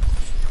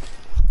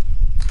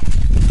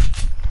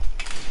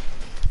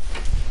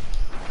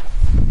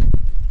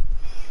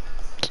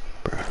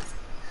 Bruh.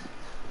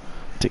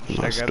 Take Should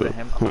my I grab the stuff.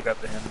 hem? I'm gonna grab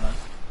the hemlock.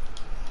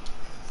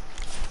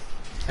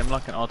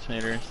 Hemlock and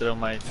alternator instead of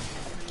my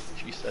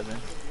G7.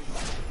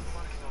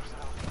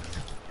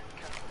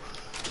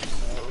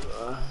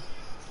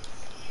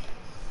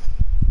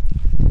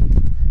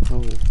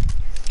 Oh.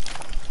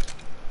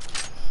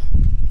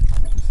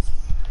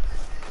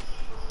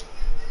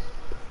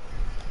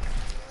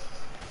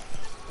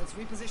 Let's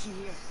reposition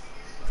here.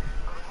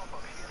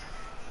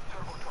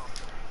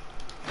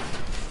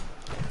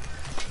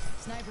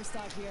 Sniper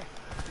stock here.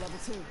 Level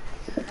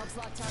 2. Helps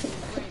lock target in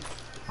frame.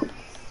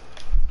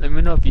 Let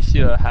me know if you see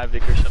a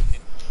Havoc or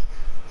something.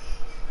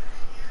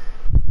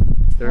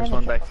 There's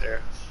one back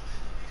there.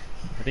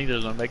 I think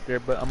there's one back there,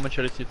 but I'm gonna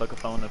try to see if I can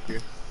find one up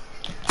here.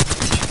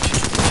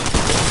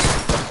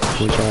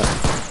 One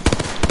shot.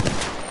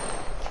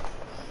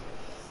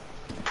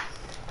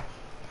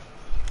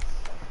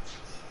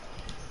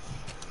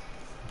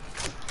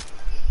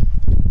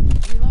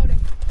 Reloading.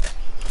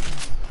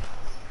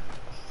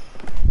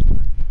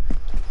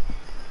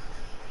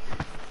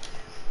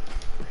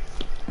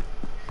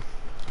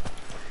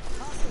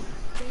 Hostile.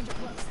 Danger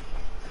close.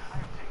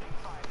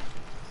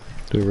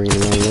 They're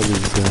ringing around love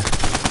this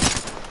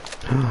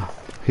guy.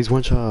 He's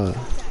one shot.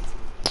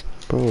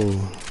 Bro.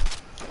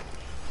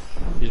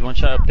 There's one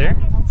shot up there.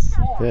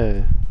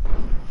 Yeah.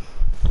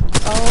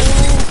 Oh,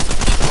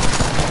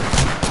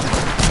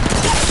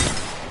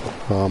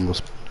 I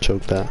almost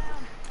choked that.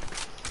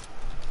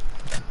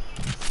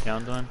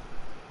 Downed one.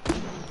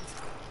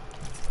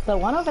 the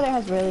one over there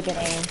has really good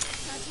aim.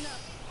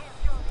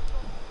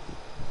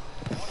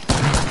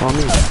 On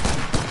me.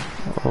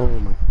 Oh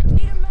my god.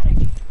 Need a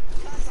medic.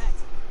 Contact.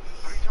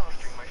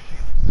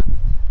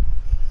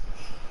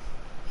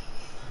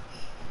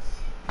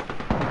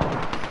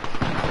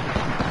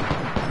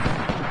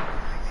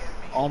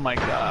 Oh my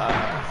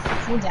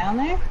god. Is he down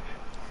there?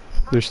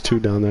 There's two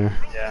down there.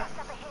 Yeah.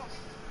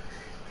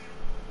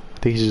 I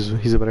think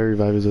he's about to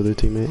revive his other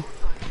teammate.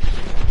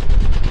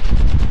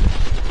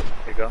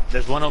 There you go.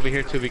 There's one over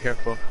here too. Be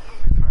careful.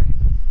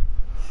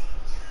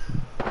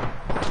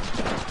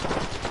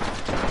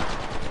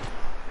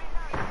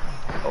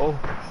 Oh,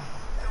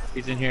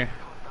 he's in here.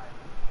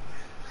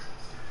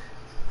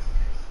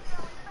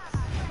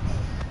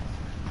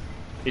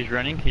 He's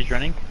running. He's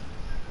running.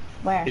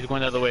 Where? He's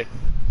going the other way.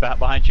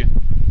 Behind you.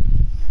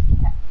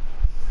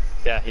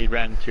 Yeah, he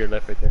ran to your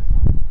left right there.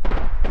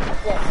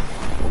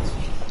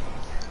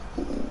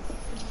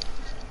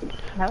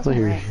 That was Oh, my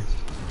here. right.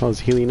 I was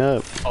healing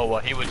up. Oh, well,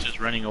 he was just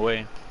running away.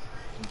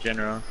 In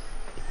general.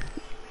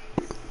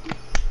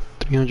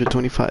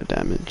 325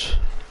 damage.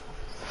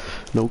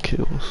 No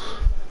kills.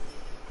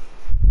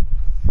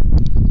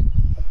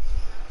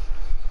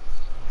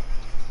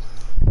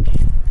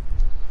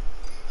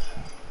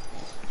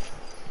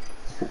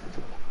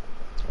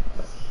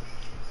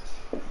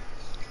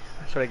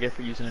 That's what I get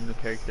for using a new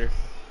character.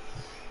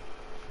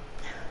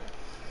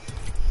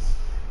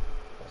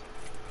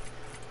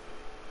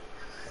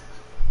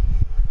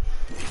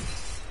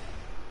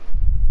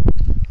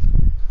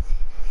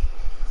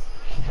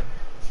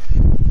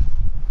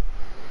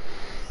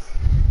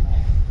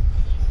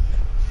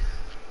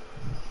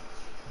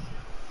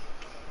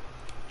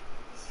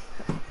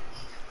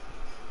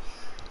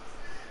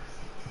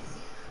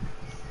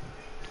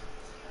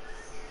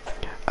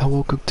 I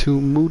woke up to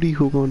Moody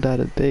who gonna die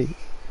today.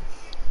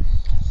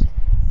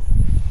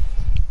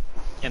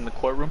 In the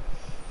courtroom.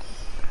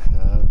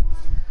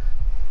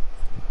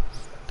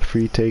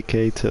 Free take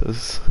K to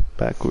us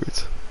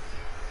backwards.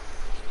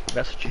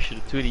 That's what you should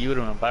have tweeted. You would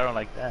have went viral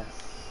like that.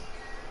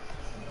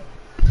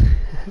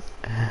 It's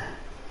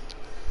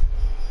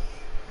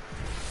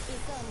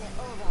only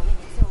over when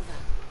it's over.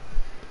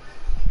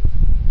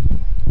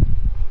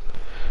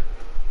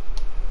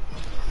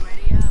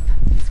 Ready up.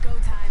 It's go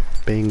time.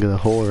 Bang the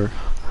whore.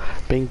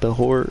 Bang the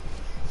whore.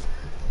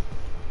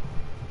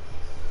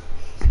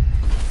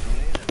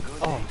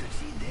 Oh.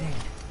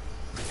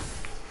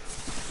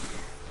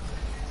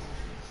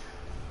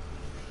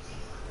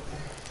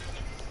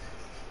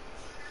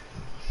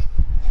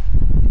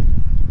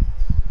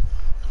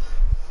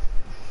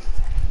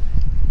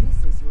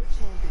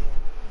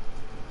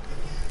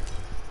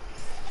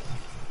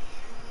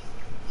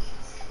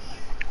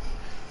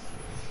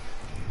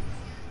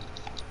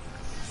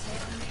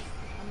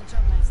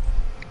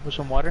 for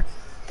some water?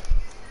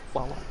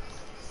 Wow.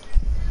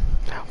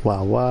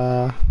 Wow,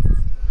 wow.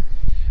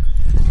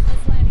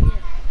 Let's land here.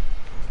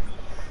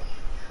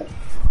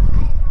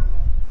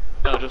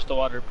 No, just the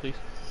water, please.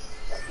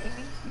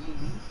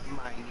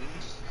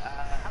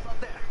 How about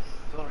that?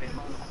 Sorry,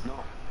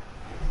 no.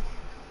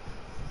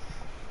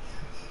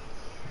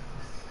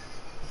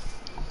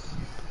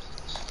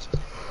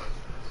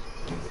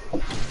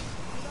 Hold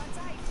on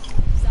tight.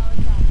 Solid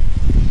copy.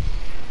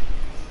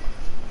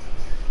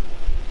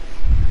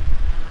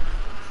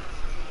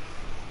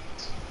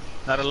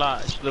 Not a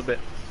lot, just a little bit.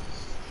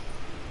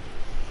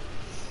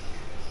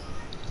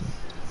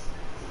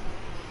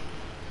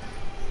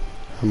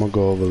 I'm gonna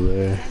go over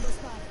there. Tango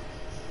spot.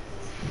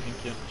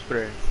 Thank you.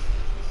 Spray.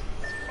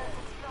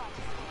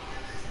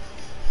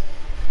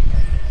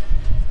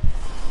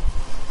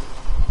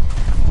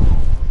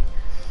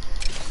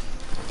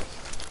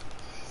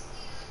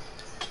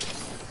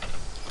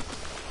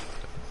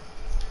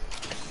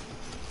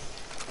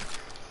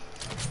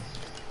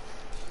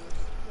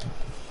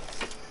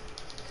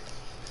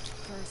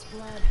 First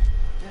blood.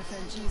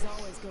 FNGs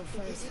always go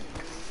first.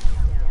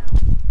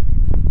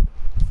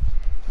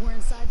 We're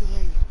inside the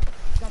ring.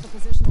 Got the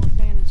positional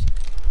advantage.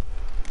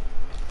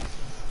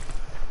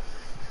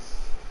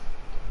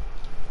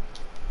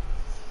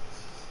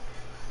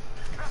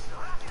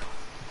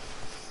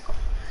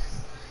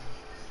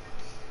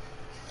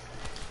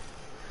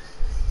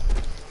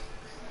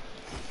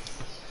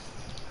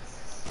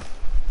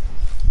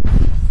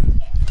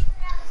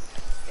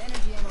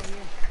 Energy ammo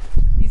here.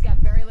 He's got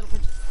very little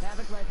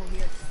havoc rifle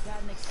here.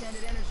 Got an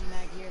extended energy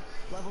mag here.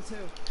 Level 2.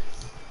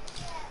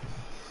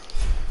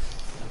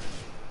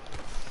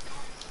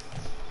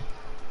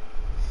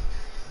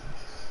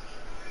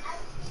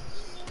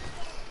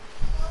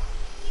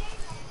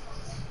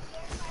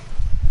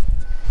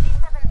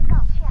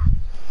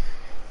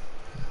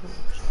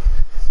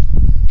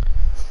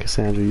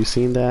 Cassandra, you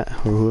seen that?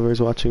 Or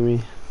whoever's watching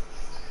me?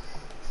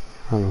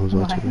 I don't know who's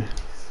watching me.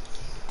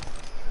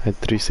 I had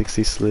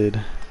 360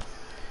 slid.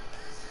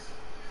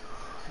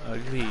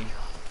 Ugly.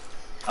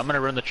 I'm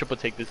gonna run the triple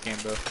take this game,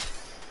 bro.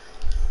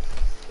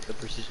 With the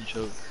precision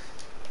choke.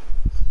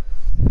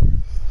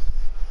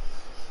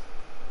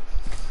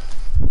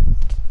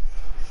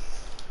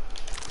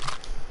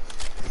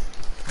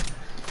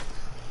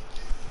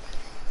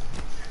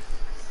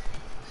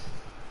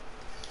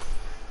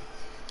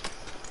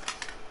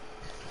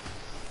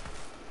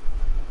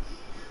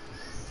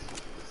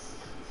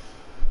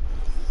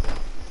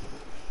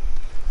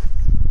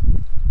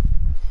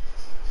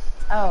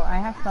 Oh, I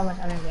have so much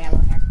energy ammo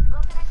here.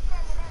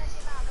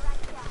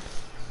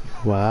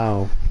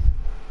 Wow.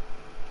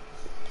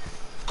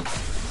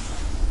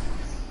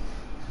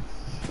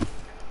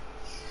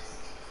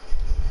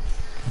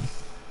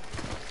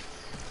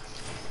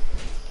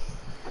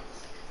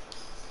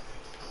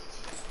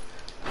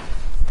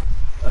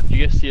 If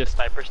you guys see a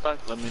sniper stock,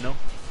 let me know.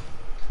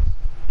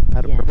 I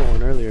had a purple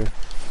one earlier.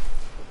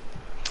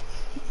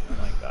 Oh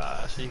my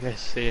gosh, you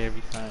guys say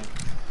every time.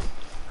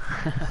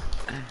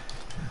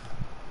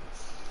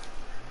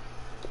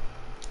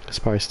 It's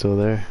probably still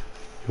there.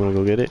 You wanna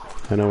go get it?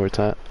 I know where it's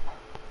at.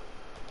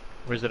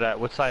 Where's it at?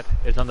 What side?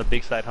 It's on the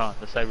big side, huh?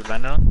 The side we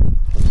landed on?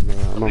 No,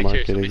 I'm gonna mark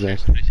it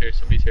exactly.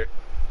 Somebody's here.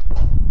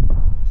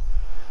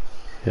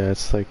 Yeah,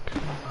 it's like.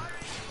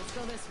 Let's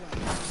go this way.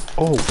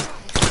 Oh!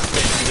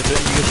 You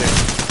get there.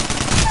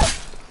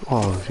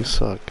 Oh, you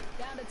suck.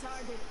 Down to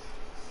target.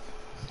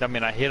 I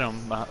mean, I hit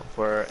him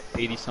for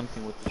 80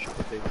 something with the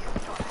triple take.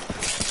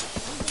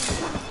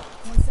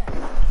 One sec.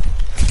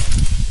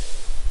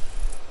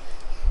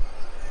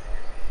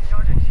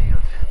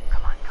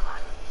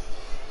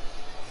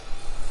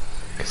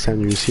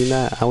 Cassandra, you seen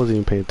that? I wasn't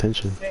even paying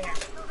attention.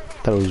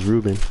 That was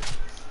Ruben.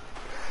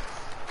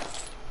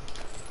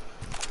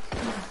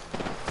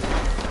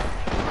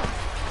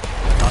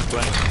 Not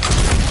 20.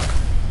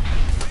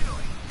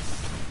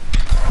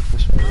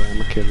 That's right, yeah, I'm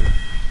a killer.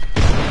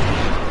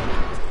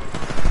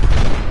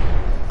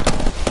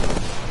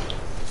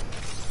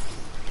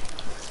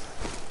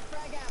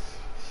 Frag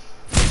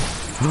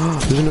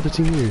out. There's another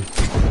team here.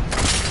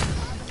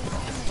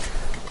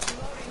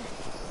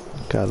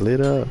 Got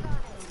lit up.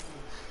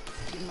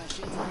 Getting my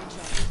shields on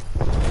recharge.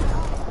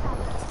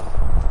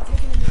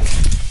 Taking a knee.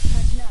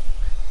 Catching up.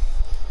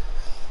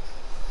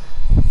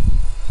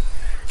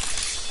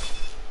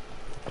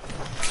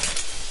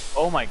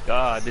 Oh my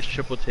god, this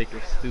triple take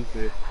is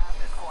stupid.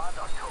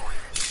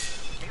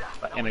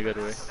 But in a good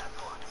way. In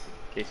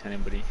case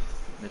anybody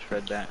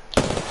misread that.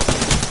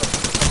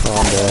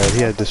 Oh man,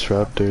 he had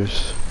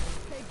disruptors.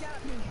 They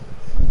got me.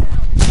 I'm down.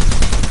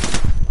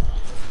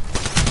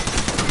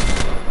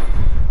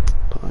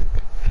 Fuck.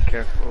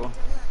 Careful.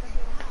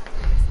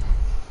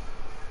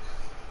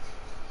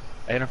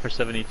 I hit him for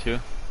 72.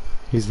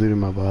 He's looting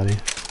my body.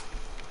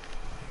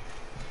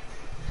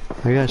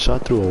 I got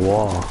shot through a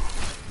wall.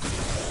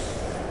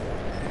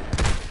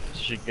 That's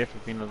what you get for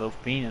being a low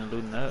fiend and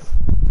looting up.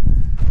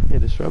 Yeah,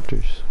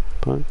 disruptors.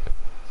 Punk.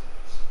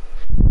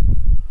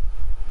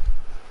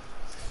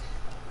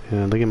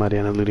 Yeah, look at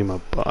Mariana looting my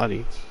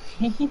body.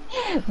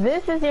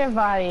 This is your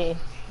body.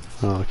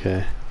 Oh,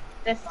 okay.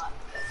 This one.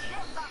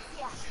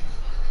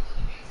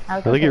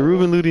 Oh, look at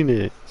Ruben looting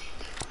it.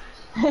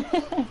 Shit,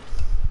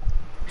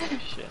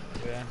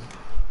 yeah.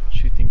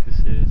 What you think this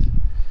is?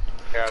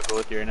 Here, I'll go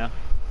with you right now.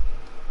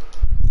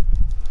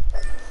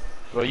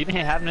 Bro, you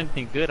didn't have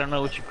anything good. I don't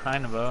know what you're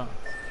crying about.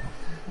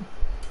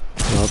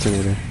 An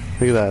alternator.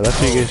 Look at that. That's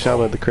how you get shot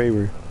by the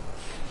Kraber.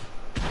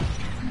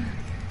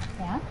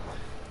 Yeah?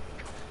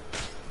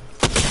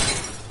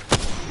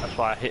 That's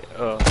why I hit.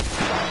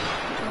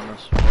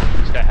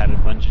 This guy had a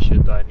bunch of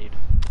shit that I need.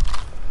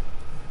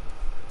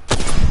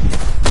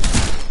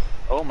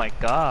 Oh my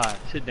god.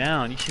 Sit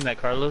down. You seen that,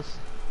 Carlos?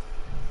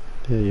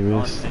 Yeah, you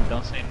missed.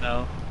 Don't say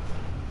no.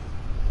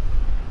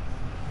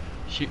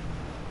 Shoot.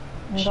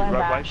 I'm Shoot going right,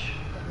 back. right.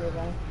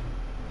 Ruben.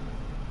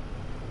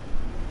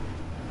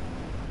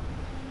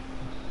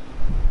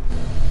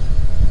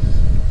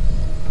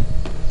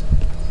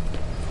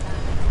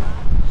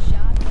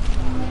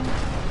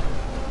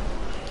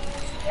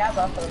 Yeah,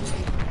 both of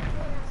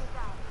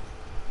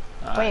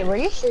them. Wait, were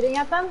you shooting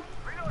at them?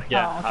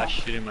 Yeah, Oh, okay. I was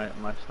shooting my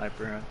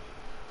sniper.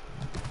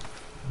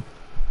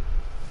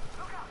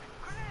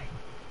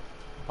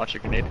 Watch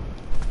your grenade.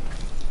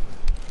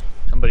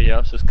 Somebody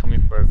else is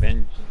coming for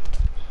revenge.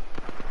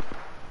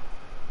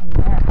 In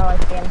there. Oh, I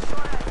see him.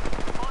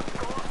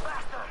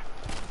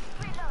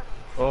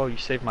 Oh, you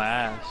saved my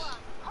ass.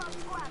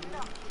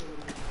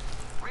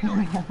 Did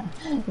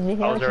you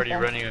hear I what was she already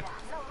said? running.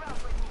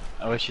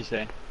 Oh, what'd she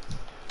say?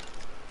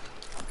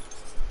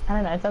 I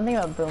don't know, something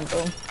about boom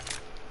boom.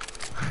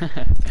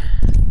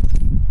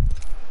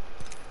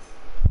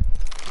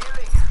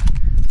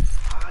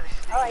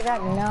 Oh, I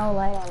got no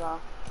light ammo.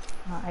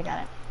 Oh, I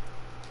got it.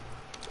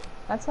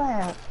 That's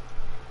why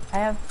I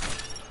have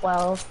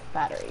 12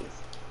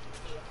 batteries.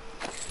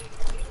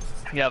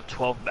 You have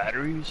 12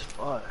 batteries?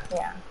 Fuck.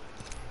 Yeah.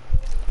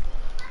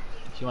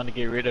 If you want to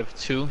get rid of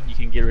 2, you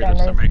can get rid Then of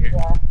some right here.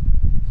 yeah.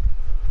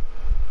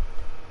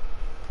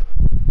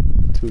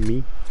 To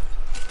me.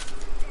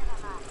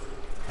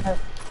 Oh,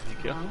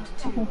 Thank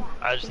you.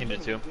 I just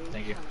needed 2.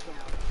 Thank you.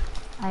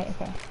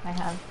 okay, I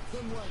have.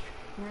 Good work.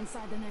 We're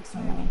inside the next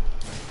Okay. room.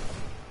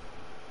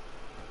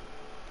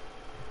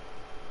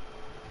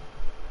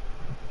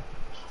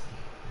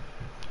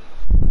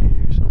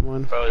 Here's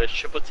someone. Bro, this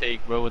triple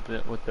take, bro, with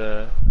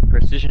the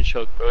precision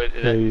choke, bro, it's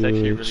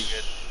actually really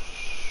good.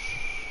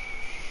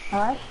 Oh,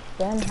 I've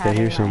been I having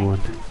hear someone.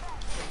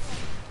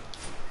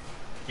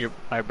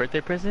 My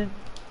birthday present?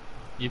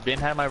 You been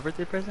had my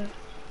birthday present?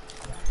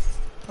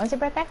 When's your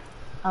birthday?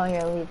 Oh, you're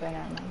a Libra,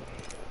 never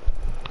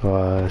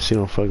mind. She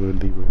don't fuck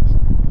with Libras.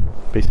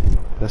 Basically,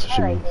 that's what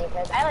she I like means.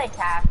 Libras. I like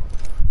half.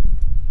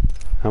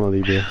 I'm a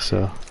Libra,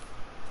 so.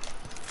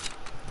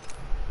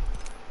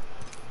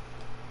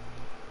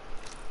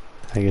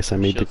 I guess I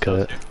made the She'll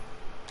tell cut.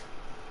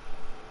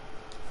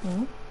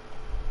 Hmm?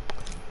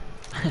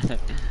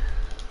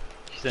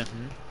 She said,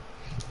 hmm?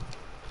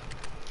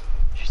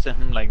 She said,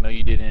 hmm, like, no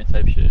you didn't,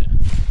 type shit.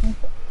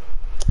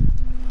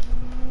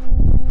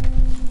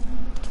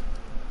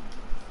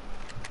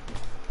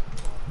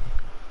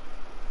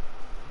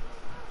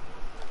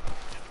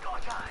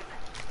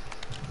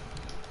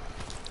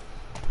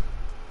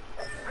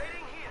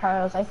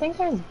 Carlos, I think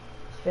there's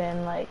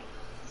been like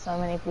so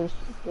many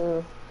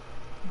blue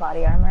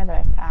body armor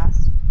that I've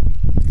passed.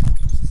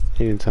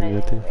 He didn't tell I me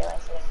didn't nothing.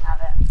 realize I didn't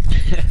have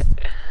it.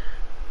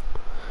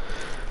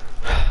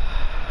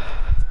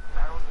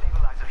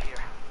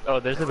 Oh,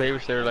 there's a baby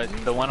there, like,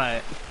 the one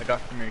I got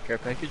from your care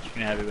package, you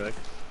can have it back.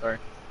 Sorry.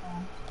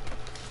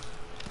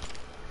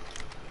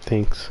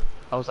 Thanks.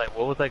 I was like,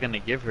 what was I gonna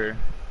give her?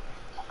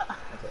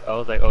 I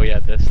was like, oh yeah,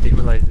 the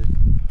stabilizer.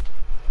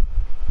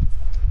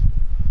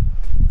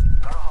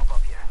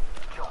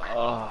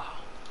 Oh,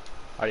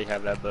 I already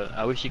have that, but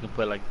I wish you could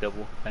play like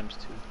double times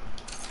 2.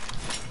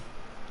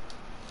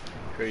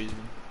 Crazy.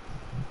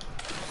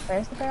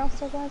 Where's the barrel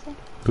stabilizer?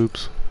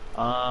 Oops.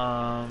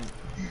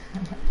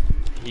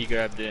 He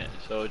grabbed it,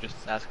 so just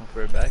ask him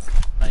for it back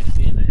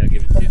nicely, and then he'll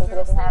give it to Because you. he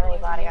doesn't have any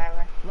body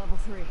armor. Level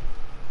 3.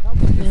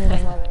 You need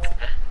him more than that.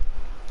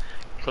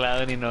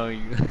 Cloudy know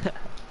you.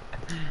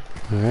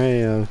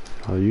 Alright,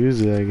 I'll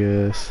use it, I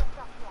guess.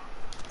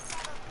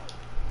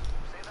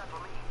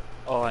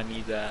 Oh, I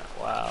need that.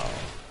 Wow.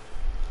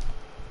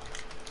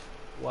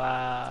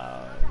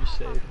 Wow, you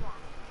saved.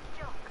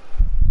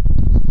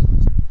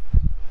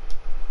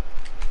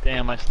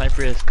 Damn, my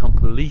sniper is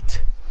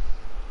complete.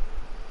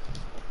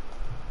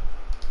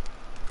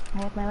 I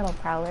have my little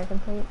prowler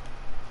complete.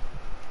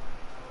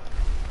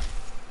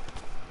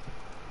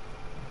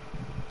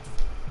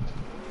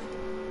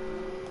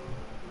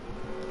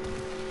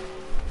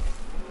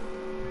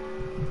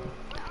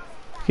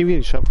 I keep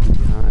getting shot from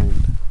behind.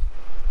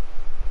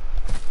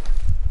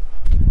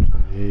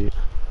 I hate.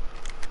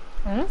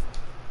 Hmm?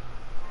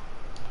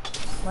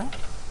 What?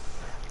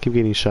 I keep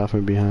getting shot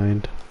from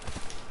behind.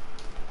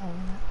 Oh,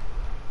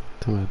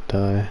 I'm gonna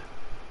die.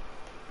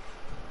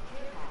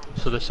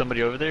 So there's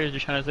somebody over there, is you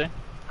trying to say?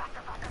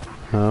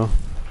 Oh.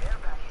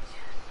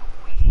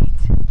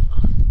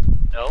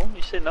 No?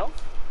 You said no?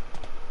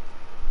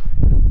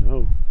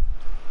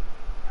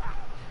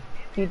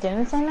 You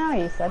didn't say no, or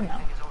you said no?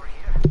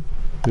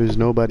 There's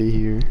nobody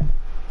here.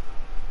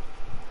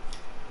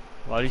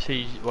 Why did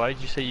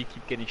you say you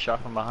keep getting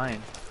shot from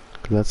behind?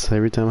 That's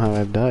every time how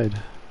I've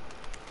died.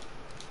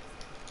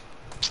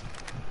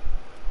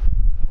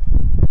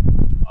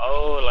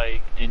 Oh,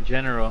 like in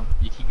general,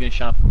 you keep getting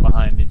shot from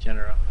behind in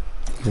general.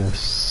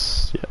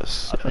 Yes,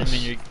 yes, I yes.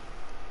 mean, you're.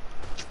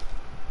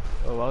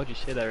 Oh, why would you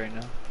say that right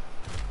now?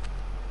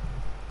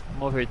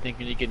 I'm over here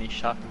thinking you're getting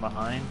shot from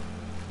behind.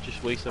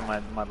 Just wasted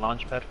my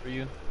launch pad for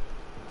you.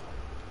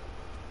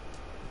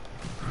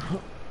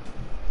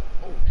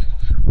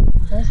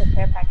 There's a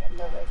care package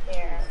over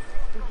here.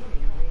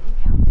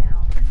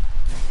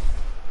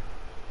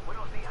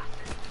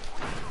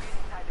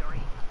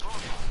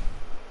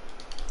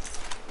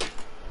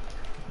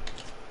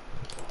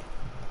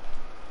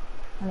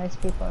 And there's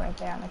people right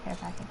there on the care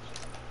package.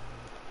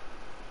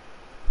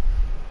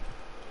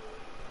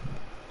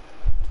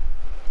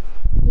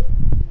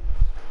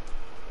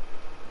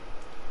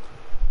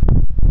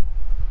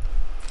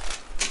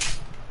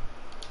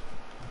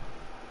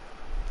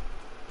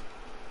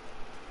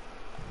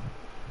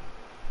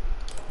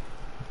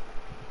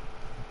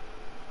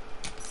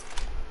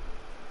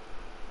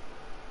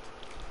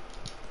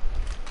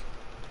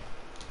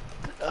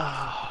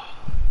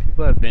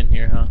 People have been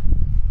here, huh?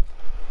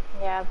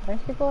 Yeah, but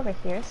there's people over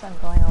here, so I'm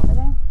going over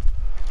there.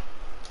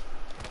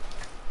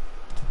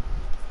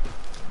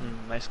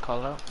 Nice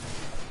call out.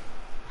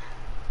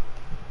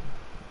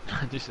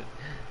 Just.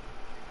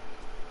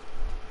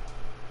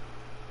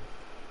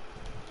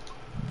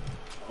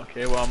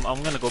 Okay, well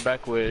I'm gonna go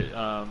back with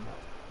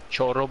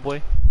Choro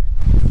boy.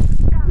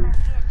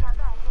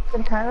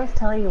 Did Carlos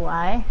tell you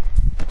why?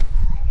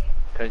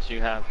 Cause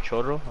you have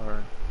Choro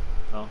or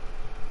no?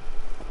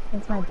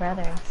 It's my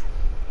brother's.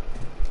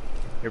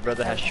 Your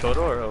brother has Choro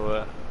or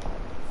what?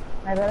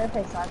 My brother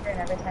plays soccer, and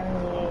every time he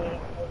plays a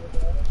game,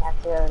 he has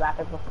to lap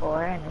it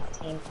before, and his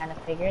team kind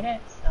of figured it,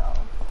 so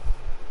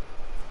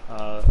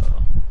that's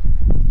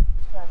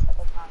what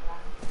they call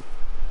that.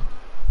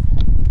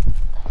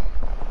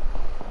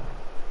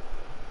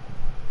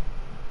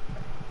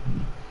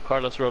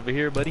 Carlos, we're over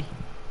here, buddy.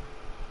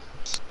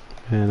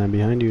 And I'm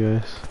behind you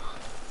guys.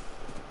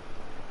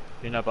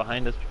 You're not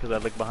behind us because I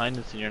look behind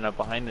us, and you're not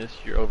behind us.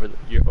 You're over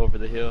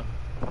the hill.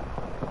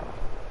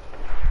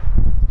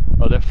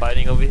 Oh, they're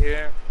fighting over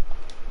here.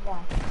 Yeah.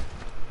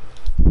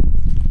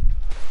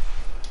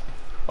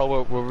 Oh,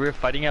 where we were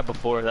fighting at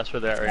before. That's where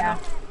they're at right now.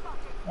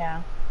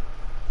 Yeah.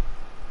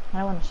 I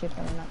don't want to shoot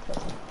them. I'm not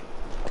close.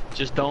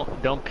 Just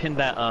don't pin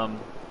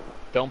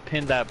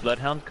that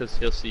bloodhound because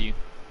he'll see you.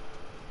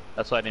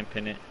 That's why I didn't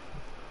pin it.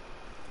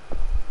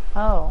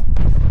 Oh.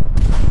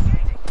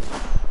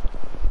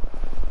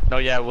 No,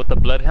 yeah, with the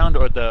bloodhound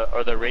or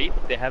the wraith,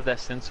 they have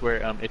that sense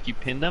where if you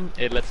pin them,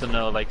 it lets them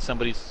know like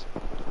somebody's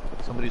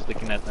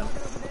looking at them.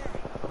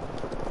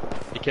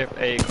 Be careful.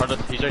 Hey,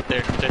 Carlos, he's right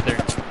there. He's right there.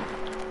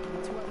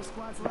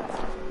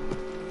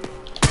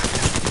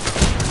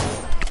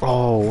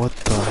 Oh, what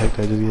the heck?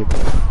 I just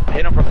get.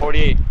 Hit him for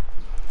 48.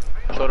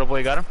 Shoulder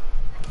boy got him?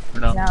 Or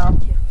no? No.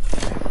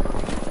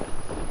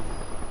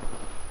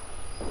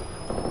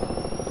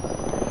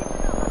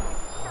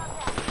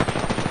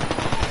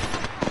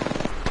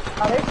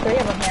 Oh, there's 3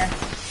 of them here.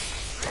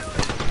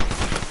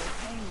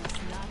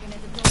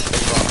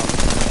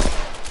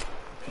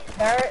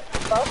 They're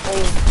both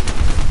leaves.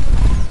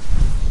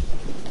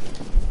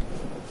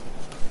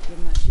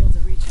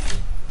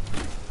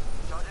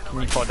 Can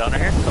you fall down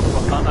here?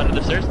 Come under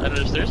the stairs? Under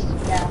the stairs?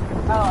 Yeah.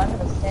 Oh, under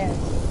the stairs.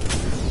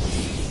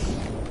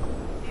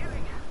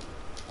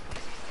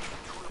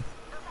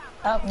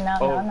 Oh, no,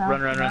 Oh, no.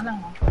 run. No.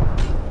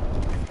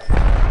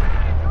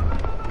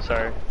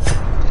 Sorry.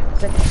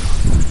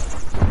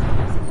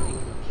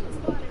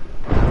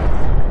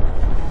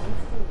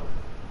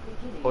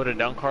 Hold it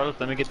down, Carlos.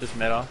 Let me get this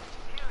med off.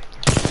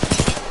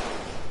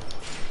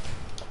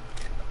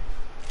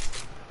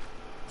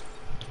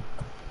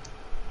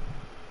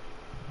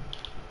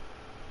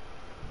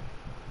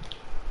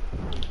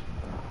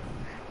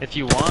 If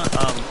you want,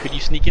 could you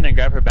sneak in and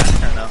grab her back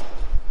or no?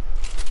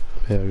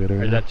 Yeah, I got her.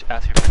 Or is that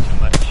asking for too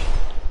much?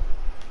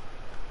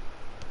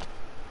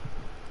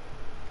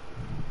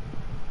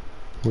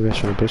 You guys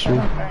trying to push me?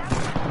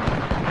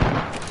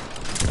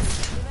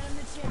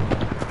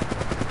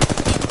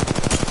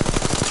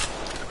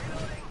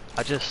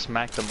 I just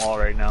smacked them all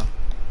right now.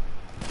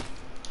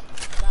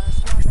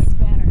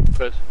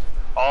 Cause,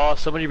 oh,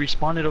 somebody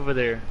respawned over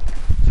there.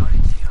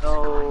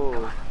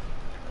 No.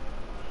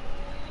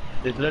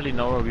 There's literally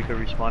nowhere we could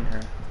respawn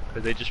her,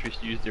 cause they just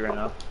used it right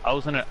now. I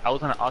was on an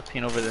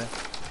octane over there.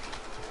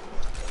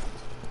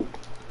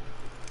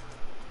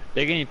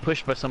 They're getting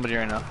pushed by somebody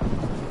right now.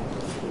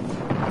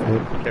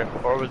 Yep.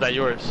 Careful. Or was that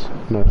yours?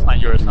 No. It's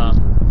not yours, huh?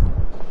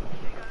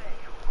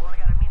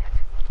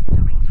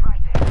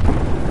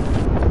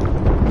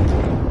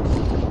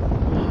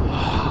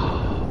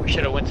 We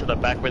should have went to the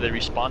back where they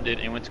respawned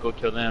and went to go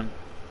kill them.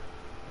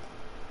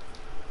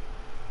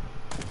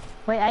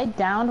 Wait, I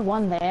downed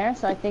one there,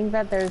 so I think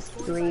that there's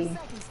 3.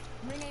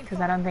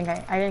 Because I don't think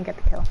I didn't get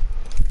the kill.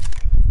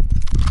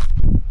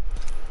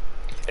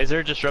 Is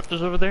there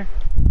disruptors over there?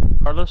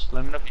 Carlos,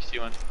 let me know if you see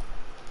one.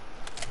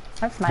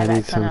 That's my I bad.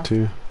 need some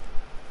too.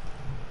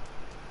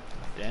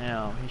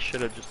 Damn, he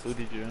should have just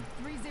looted you.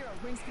 3-0,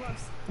 rings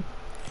close.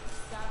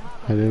 Gotta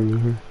hop I didn't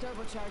move her.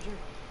 turbocharger.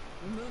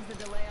 Remove the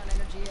delay on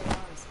energy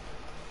alarms.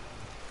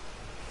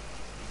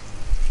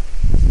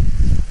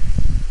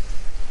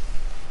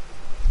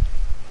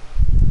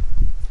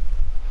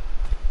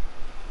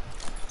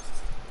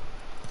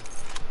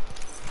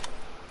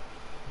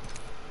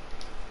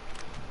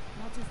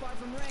 Not too far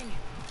from ring.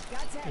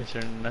 Got 10. Is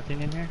there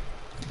nothing in here?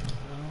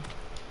 No.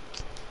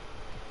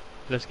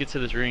 Let's get to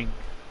this ring.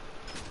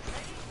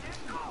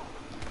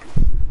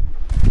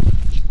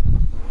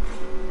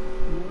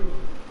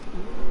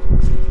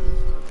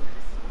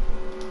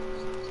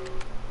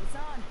 It's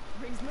on.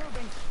 Ring's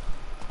moving.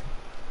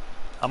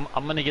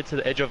 I'm gonna get to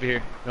the edge over here.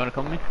 You wanna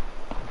come with me?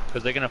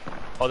 Cause they're gonna.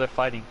 Oh, they're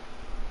fighting.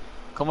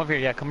 Come over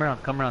here. Yeah, come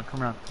around. Come around.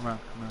 Come around. Come around.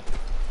 Come around.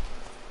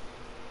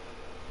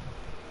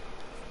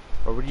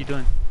 Or what are you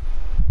doing?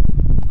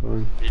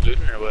 Going. Are you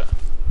looting or what?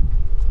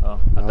 Oh,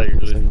 I No, thought you were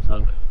I'm looting. second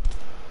floor.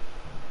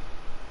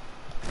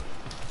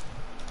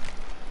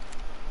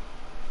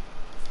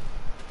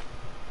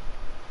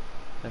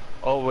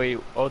 Oh wait.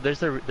 Oh,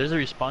 there's a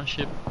respawn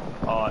ship.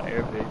 Oh,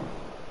 air base.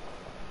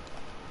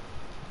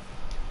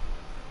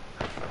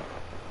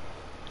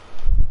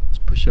 Let's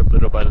push up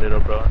little by little,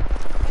 bro.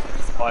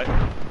 What?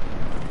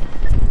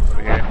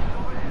 Over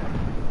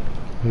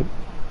here.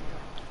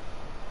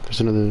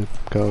 There's another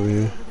guy over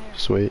here.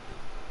 Just wait.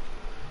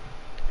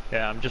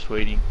 Yeah, I'm just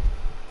waiting.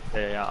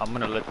 Yeah, I'm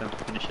gonna let them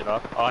finish it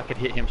off. Oh, I could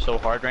hit him so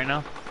hard right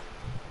now.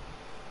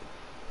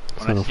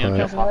 It's When not I a see him fight.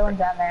 There's jump another off. one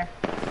down there.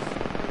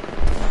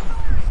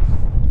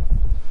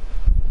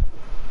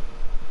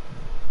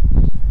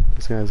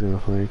 This guy's gonna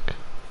flank.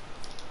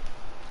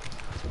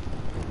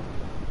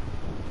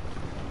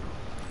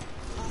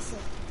 Awesome.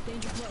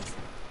 Danger close.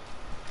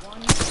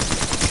 One.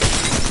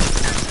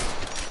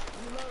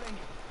 Reloading.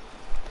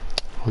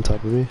 On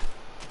top of me.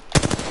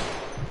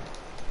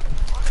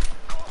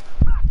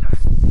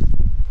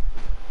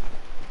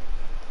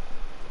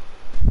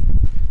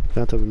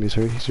 On top of me,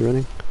 sorry. He's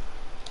running.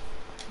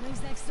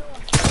 Rings next door.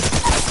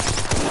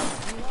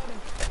 Reloading.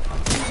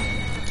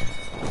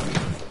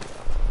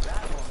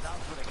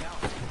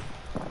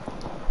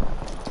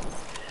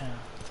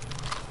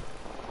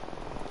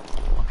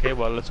 Okay,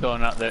 well let's go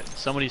now. That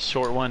somebody's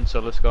short one, so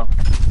let's go.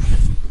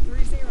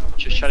 3-0.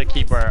 Just try to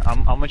keep our.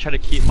 I'm gonna try to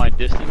keep my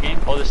distant game.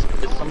 Oh, this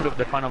somebody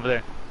they're fine over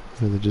there.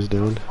 Yeah, they're just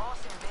downed.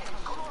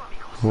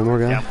 One more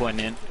guy. Yeah, I'm going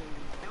in.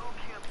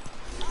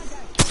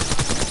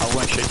 I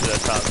went straight to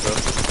that top, bro.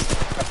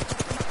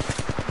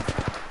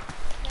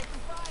 Taking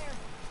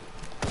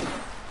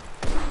fire.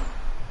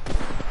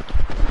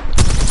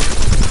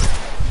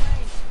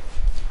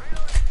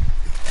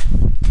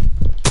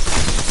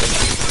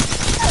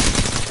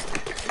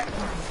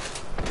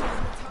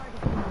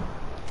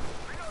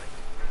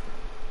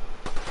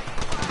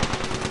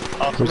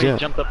 Oh, somebody that?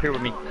 jumped up here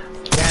with me.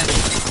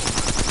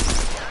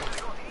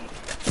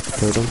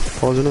 Heard him.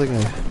 Oh, there's another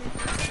guy.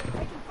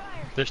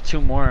 There's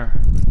two more.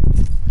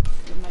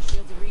 Give my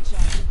shield to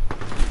recharge.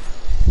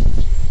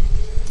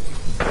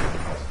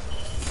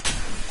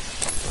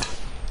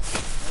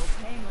 No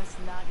painless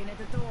knocking at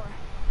the door.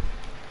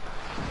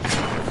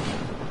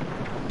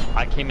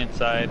 I came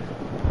inside.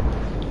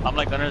 I'm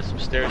like under some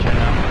stairs right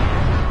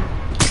now.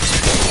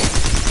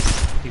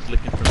 He's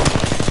looking for me.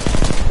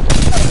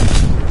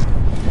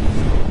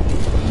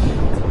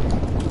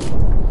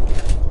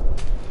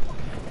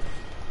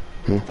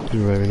 Hmm,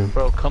 you're reviving him.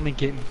 Bro, come and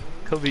get me.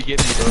 Come and get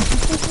me, bro.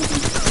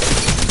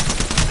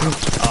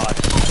 Ah,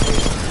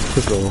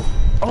 Let's go.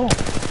 oh!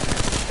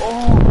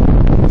 Oh!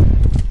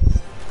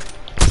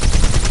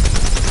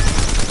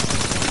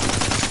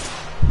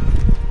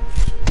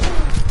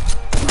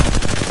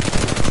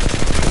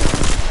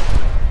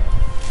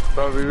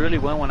 Bro, we really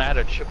went when I had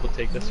a triple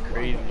take. That's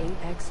crazy.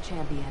 Apex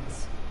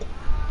champions.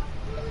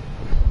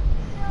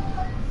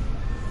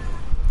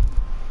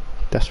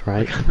 That's right.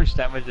 Like how much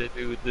damage I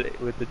do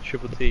with the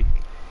triple take.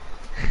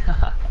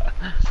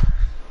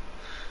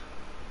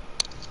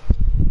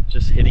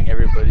 Just hitting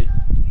everybody.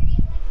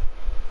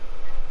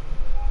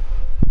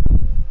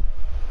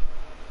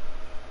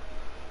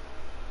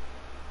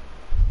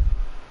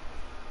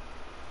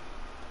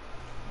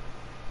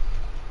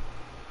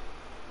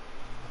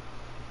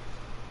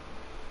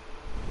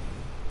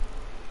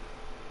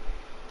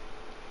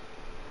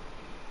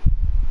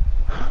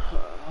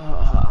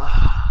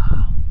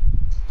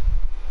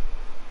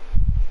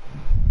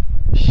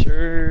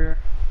 Sure.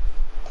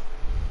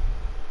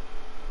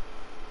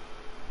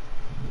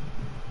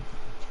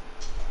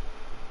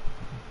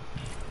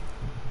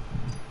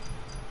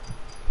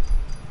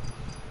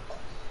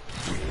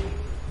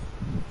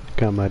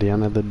 Got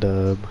Mariana the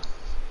dub.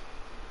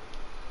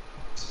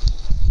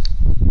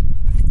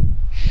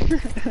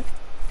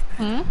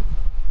 Hmm?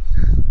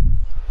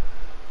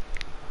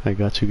 I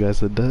got you guys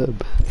the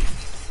dub.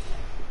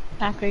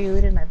 After you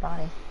looted my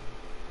body.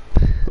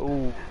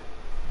 Ooh.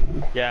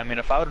 Yeah, I mean,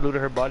 if I would have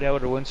looted her body, I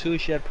would have won too.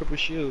 She had purple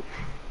shield.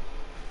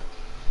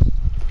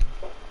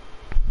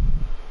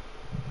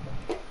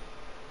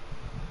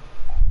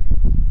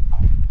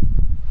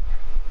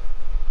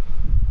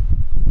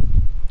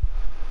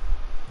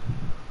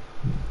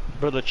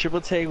 Bro, the triple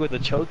take with the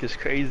choke is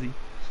crazy.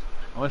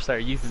 I'm gonna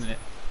start using it.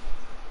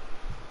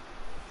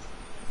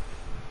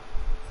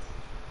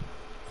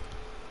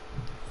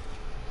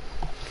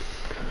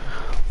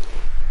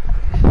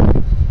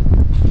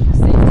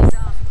 Safety's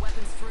off,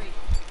 weapons free.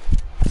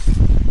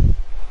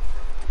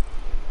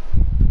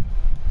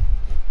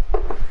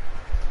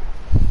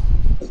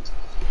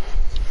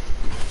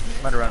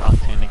 Might run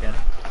Octane again.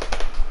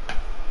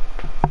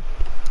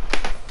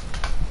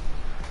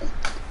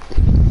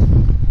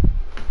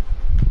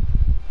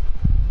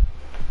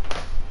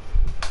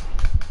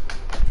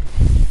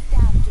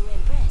 Time to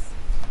impress.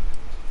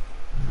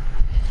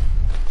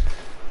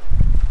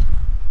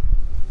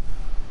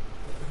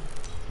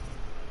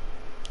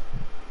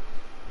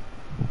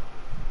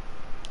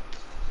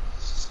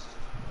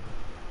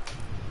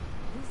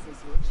 This is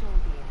your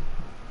champion.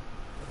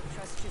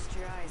 Trust just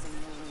your eyes and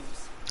you'll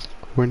lose.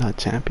 We're not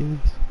champions.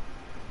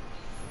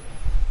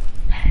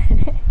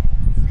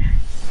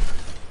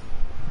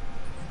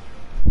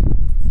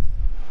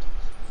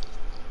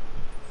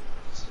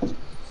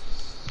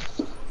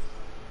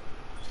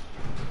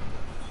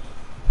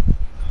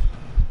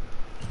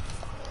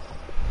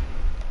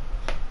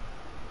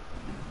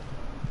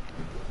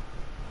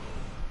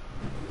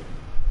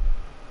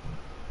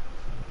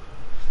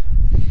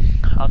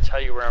 I'll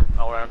tell you where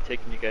I'm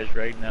taking you guys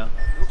right now.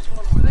 Looks one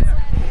over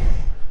there.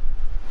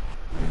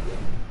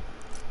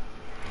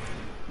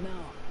 No.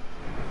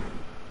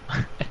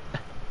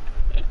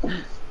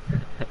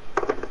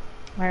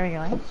 Where are we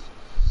going?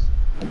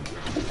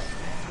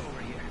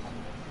 Over here.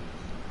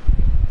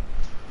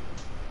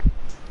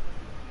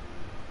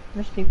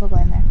 There's people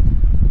going there.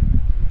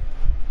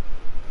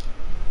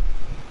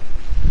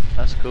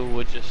 That's cool.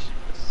 We'll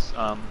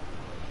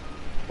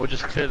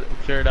just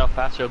clear it out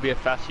faster. It'll be a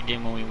faster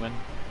game when we win.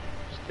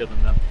 Just kill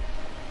them now.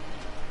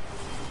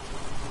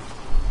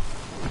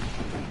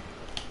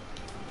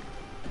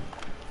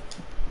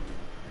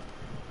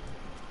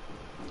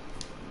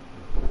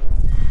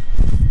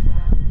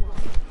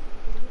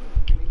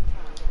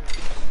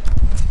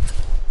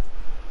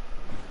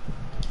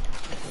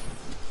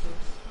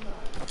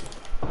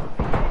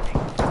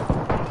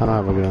 I don't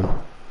have a gun.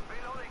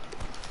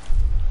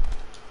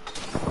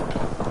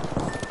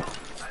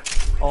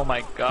 Oh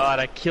my god!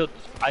 I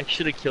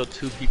should have killed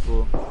 2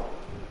 people.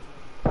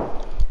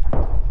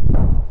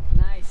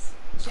 Nice.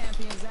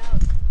 Champions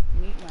out.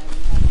 Meanwhile,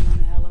 we're having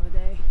one hell of a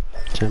day.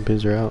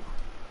 Champions are out.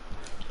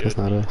 That's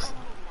not us.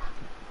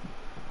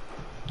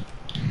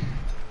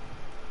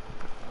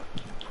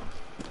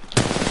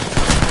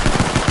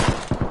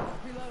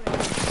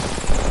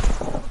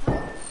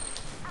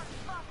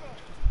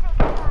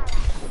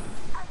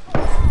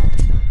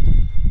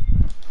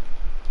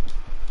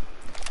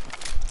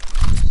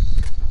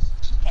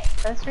 Okay,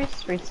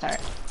 let's restart.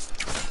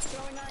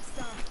 Throwing Arc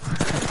Star.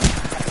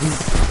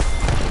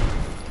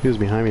 He was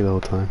behind me the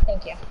whole time.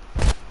 Thank you.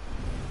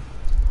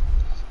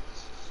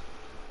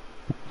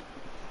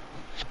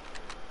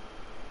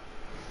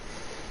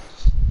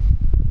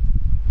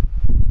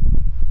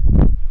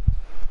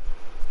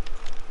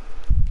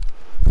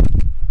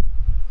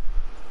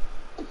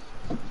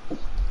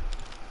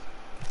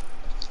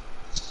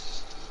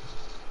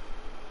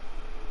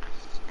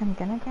 I'm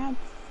gonna grab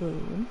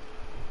food.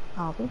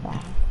 I'll be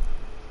back.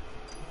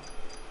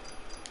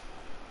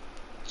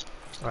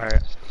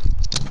 Alright.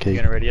 Okay. You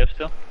gonna ready up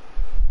still?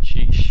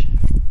 Sheesh.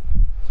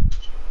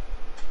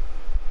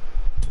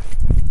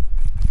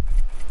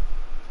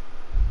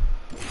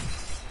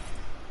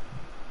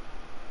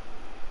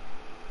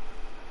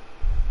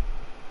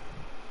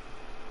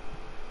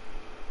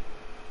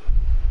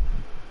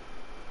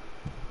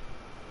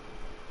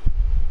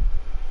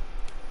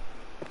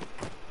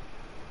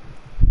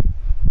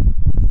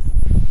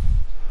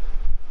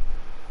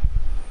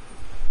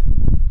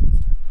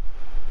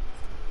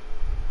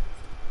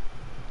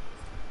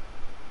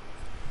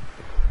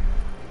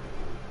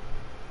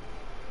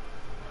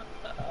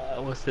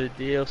 What's the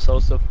deal,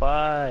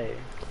 Sosify?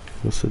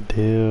 What's the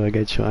deal? I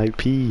got your IP.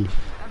 I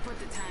put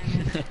the time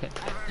in. I've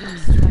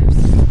earned my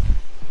stripes.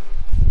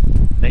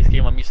 Next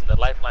game I'm using the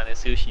lifeline and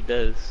see what she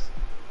does.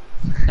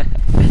 Get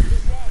ready.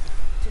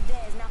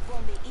 Today is not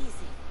gonna be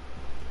easy.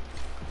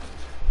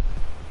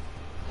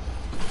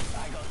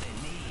 I got the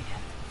need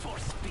for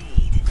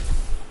speed.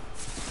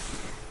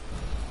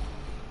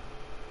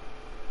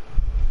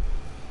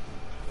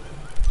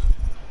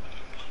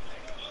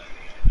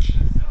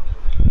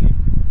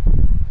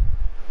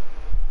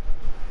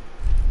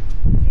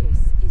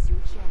 This is your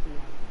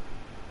champion.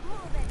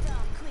 Move it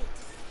up, quick.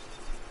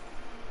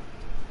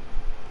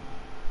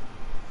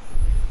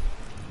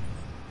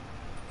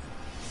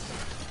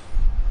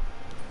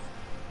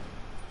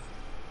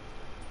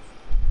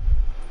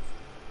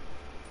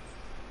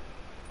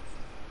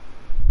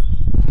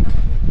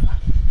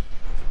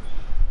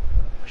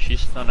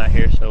 She's still not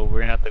here, so we're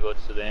gonna have to go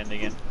to the end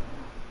again.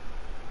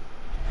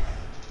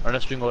 Or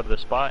unless we can go to the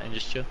spot and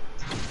just chill.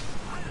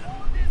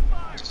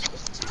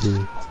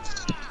 Hmm.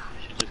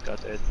 She just got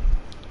there.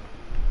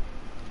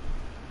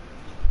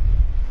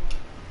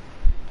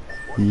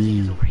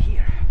 Yee. Over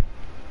here.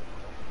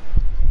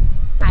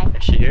 Hi.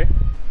 Is she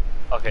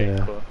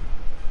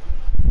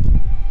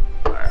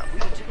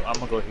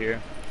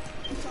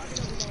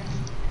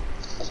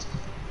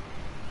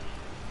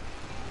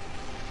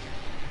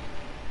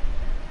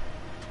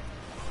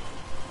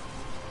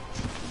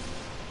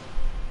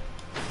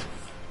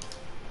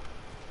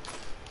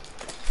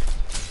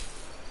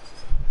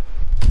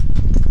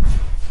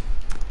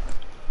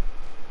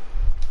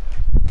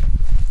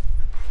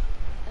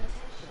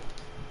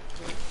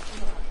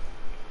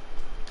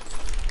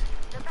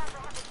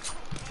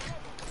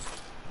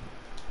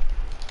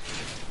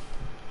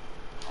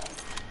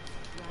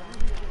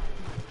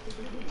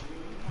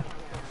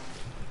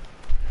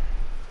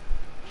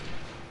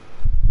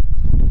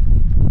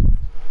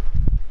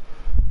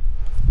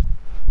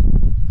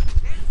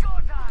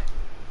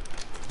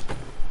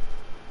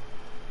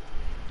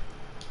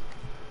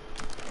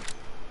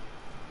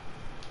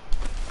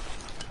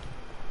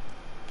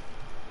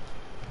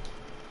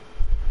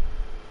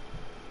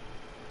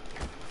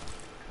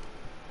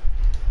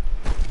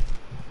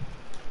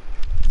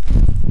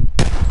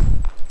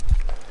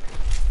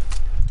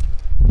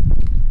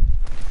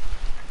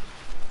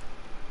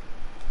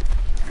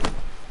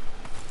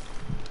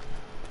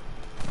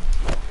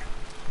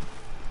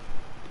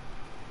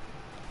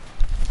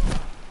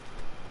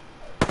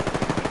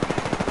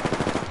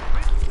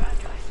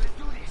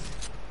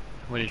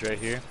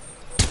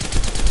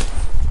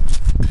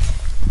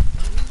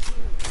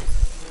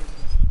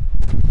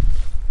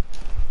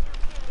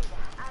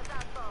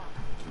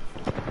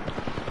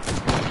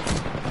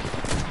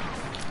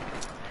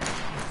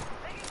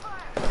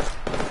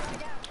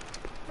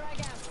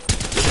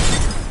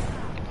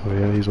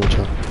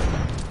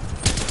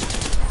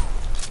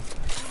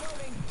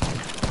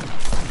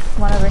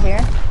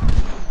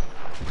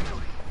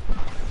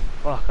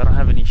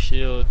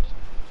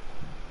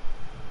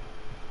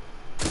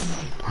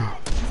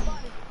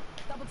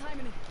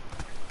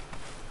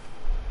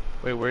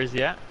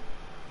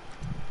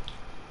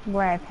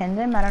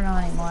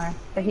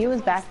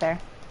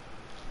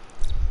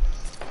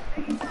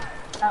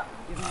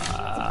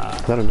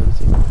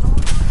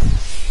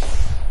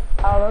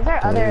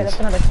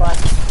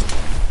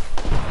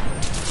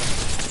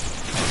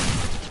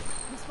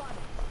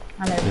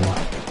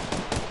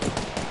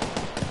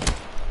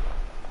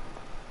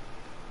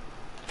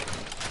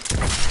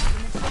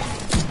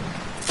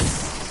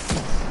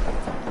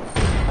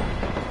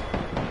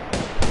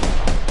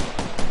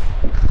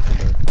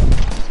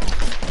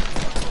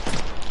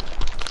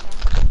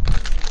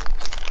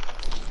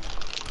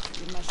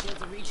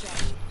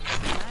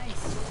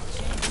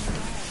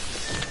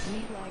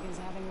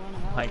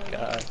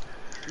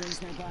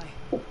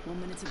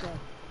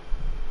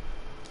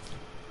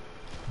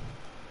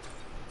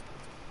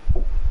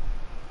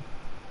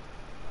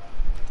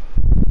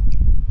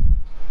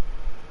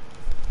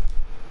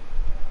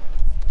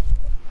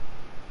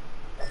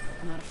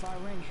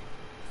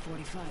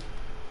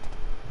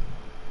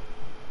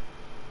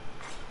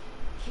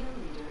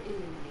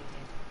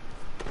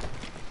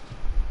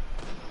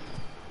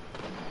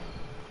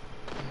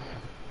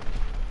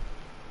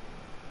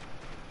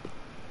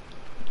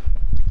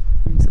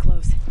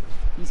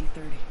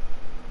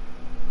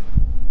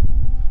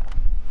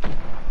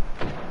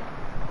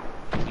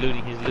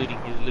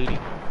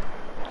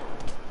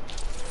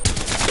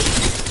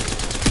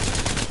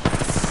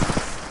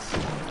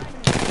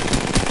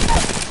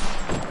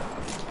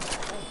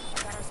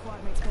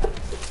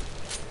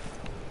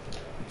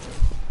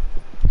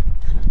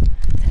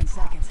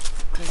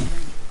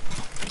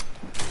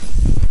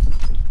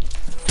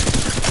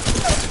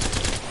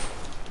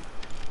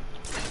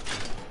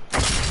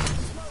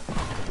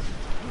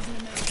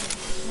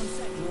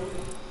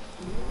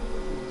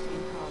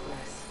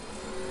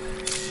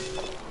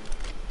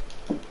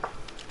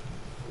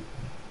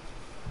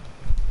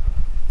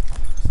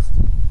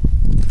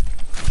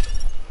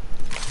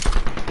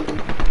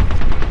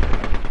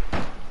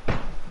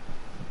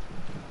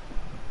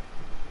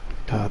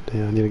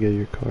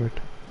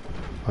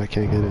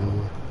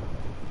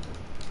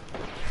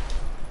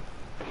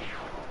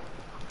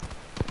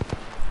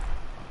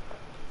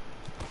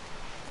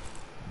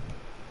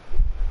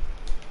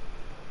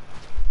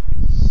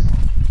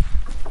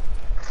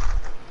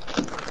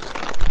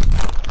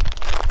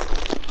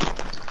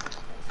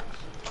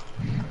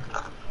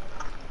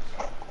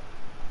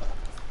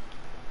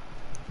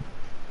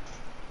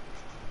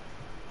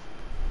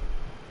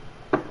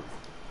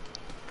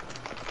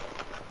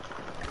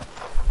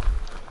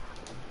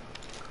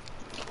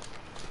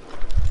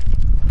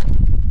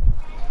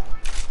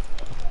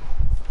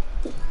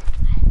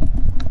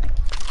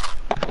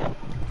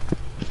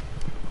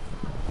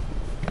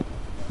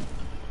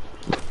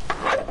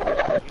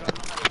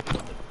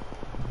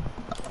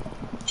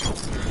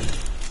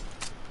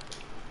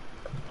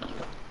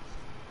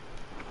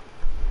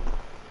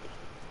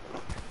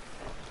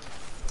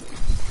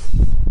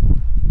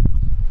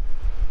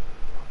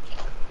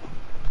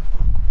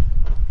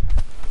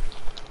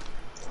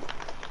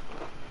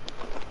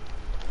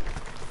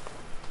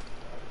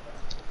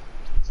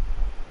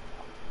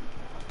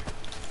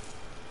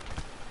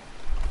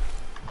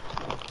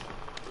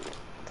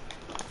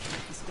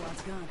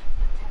Shields gone.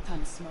 Time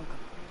to smoke 'em.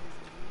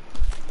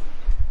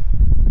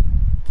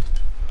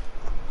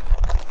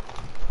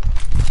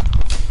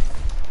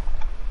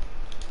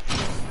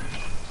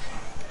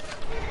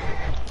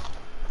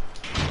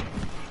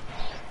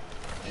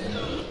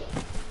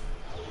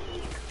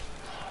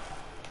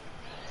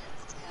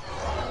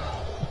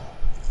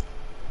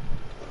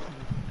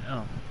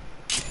 Oh.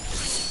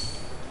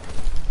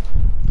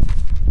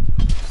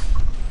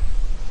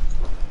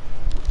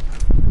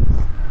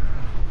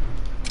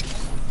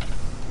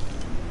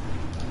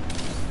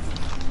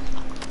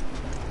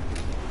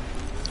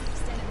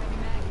 Standing ready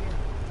mag here.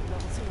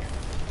 Level 2.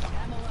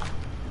 Ammo up.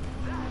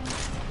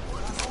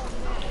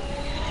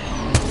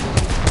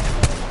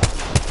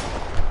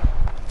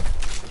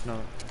 There's no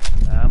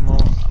ammo.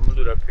 I'm gonna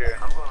loot up here.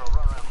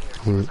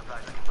 Alright.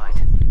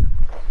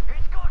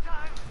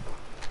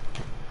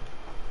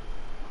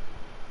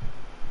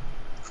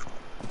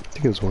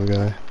 I think it's one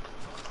guy.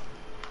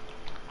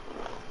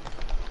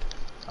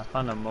 I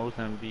found a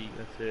Mozambique.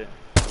 That's it.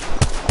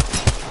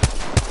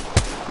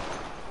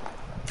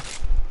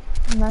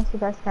 And that's the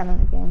best gun in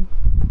the game.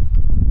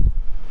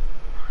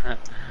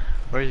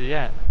 Where's he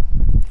at?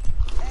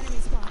 Enemy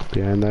spot.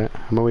 Behind that.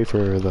 I'm gonna wait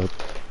for the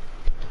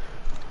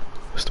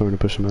storm to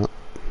push him out.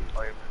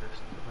 Oh, you're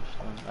pissed.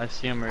 I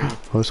see him already. Oh,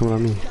 there's someone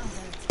on me.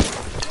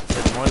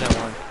 There's more than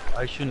one.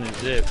 I shouldn't have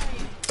zipped.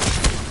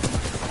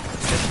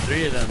 There's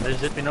 3 of them. They're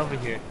zipping over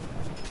here.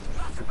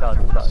 Look out,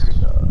 look out,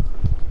 look out.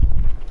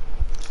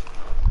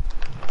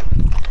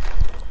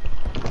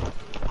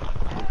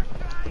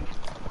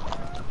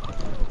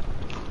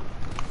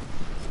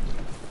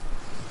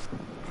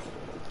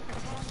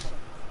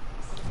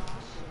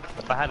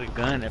 If I had a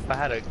gun, if I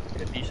had a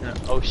decent...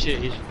 Oh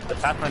shit, the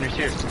Pathfinder's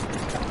here.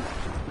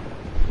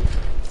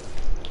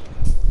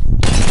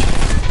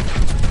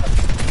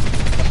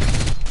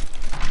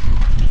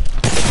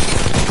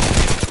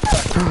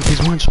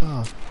 He's one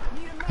shot.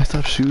 I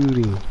stopped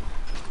shooting.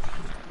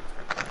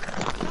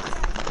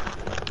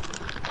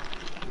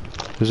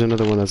 There's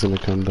another one that's gonna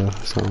come though,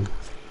 so.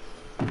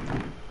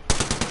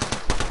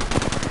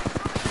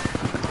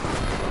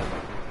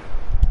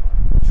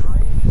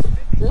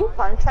 Did you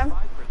punch him?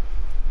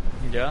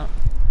 Yeah.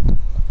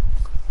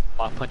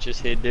 My punches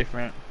hit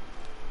different.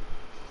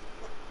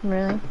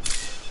 Really?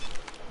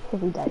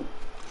 Because he died.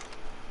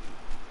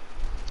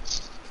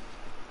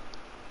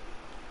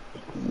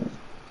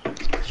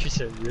 She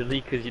said, really?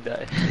 Cause you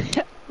died.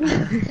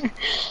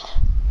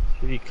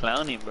 She be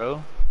clowning,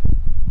 bro.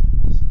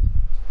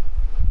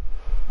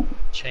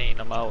 Chain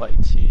on my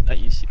white tee. Now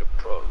you see the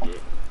pro, yeah.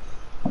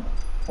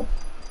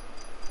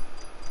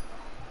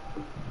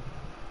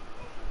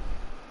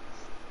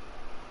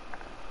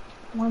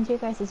 When's your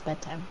guys'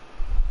 bedtime?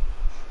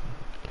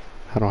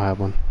 I don't have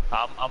one.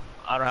 I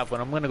don't have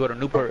one. I'm gonna go to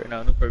Newport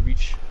now, Newport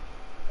Beach.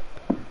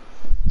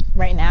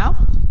 Right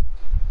now?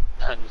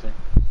 I'm just saying.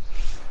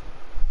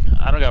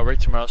 I don't got work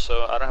tomorrow,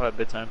 so I don't have a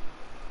bedtime.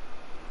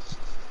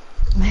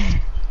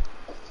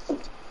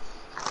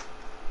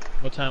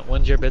 What time?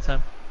 When's your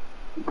bedtime?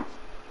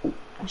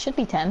 It should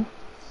be 10.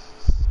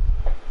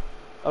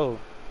 Oh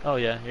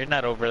yeah, you're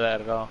not over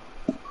that at all.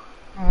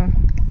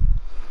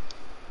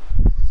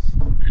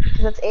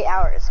 That's 8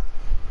 hours.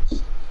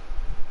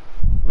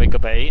 Wake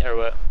up at 8 or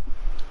what?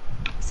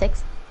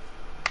 6.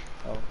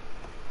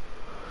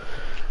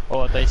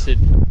 Oh, I thought you said,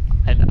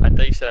 and I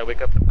thought you said I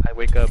wake up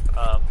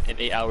in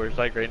 8 hours,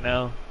 like right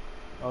now.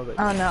 I was like,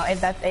 Oh no,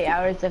 that's 8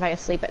 hours if I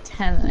sleep at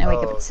 10 and I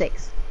wake up at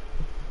 6.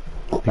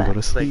 You go to I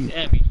was like, sleep.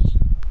 damn.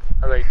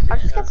 I was like, I'll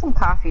just get some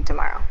coffee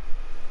tomorrow.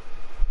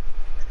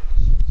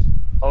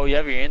 oh, you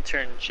have your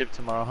internship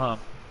tomorrow, huh?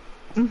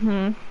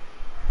 Mm-hmm.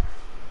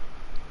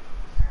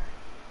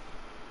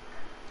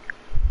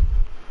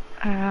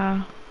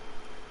 I'm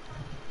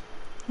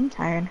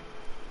tired.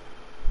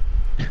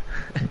 I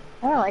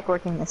don't like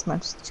working this much.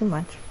 It's too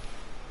much.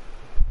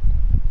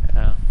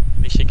 Yeah.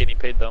 At least you're getting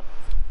paid though.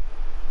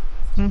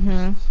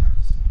 Mm-hmm.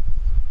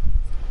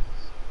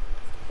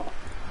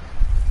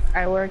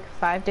 I work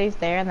 5 days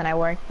there and then I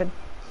work the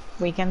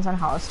weekends on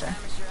Hollister.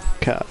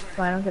 Cat.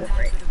 So I don't get a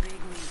break.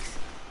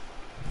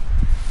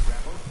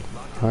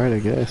 Alright, I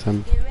guess.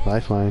 I'm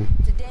lifeline.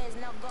 Today is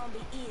not gonna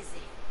be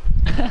easy.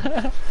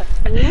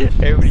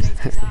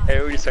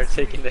 Everybody starts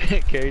taking the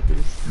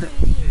characters. Breathe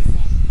easy.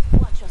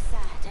 Watch your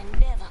side and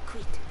never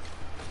quit.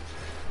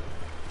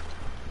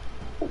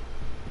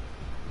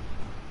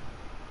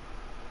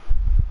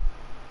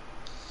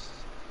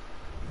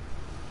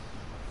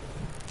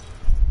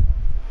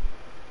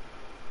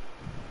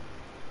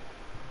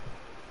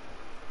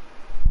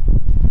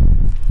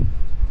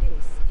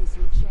 This is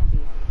your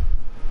champion.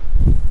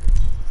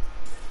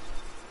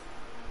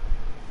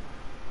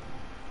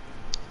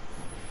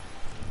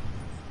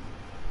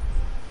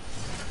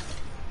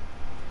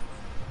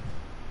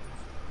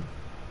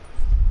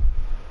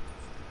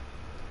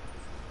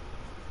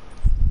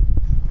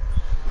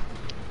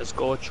 Let's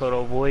go,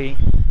 Choro boy.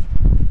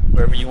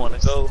 Wherever you want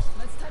to go.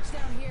 Let's touch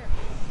down here.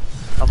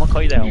 I'm gonna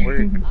call you that at work.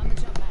 I'm the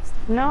jump master.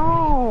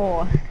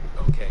 No!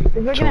 Okay.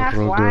 We're gonna ask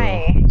Choro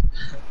why.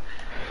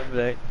 I'm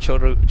like,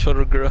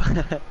 Choro girl.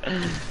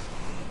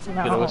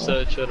 Pero what's No.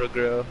 up, Choro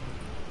girl?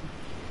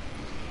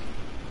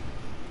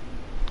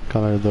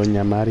 Call her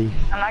Doña Mari.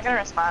 I'm not gonna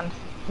respond.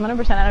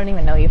 100% I don't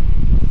even know you.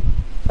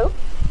 Who?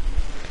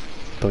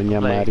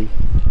 Doña Like- Mari.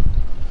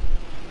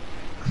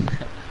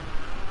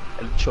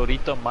 El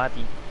Chorito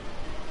Mati.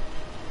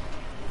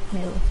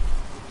 No.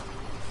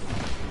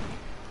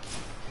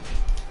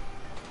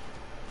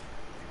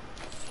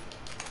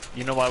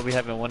 You know why we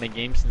haven't won a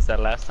game since that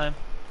last time?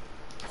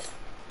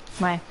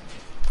 Why?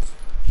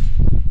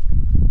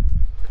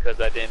 Because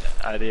I didn't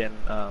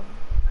have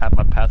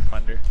my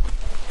Pathfinder.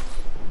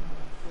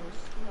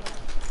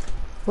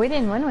 We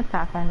didn't win with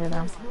Pathfinder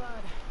though.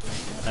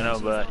 I know,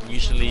 but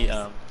usually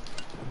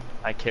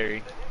I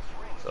carry,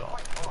 so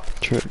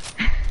Trip.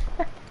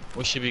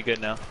 we should be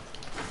good now.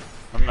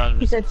 I'm not.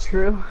 You said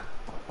true.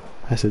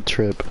 I said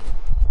trip.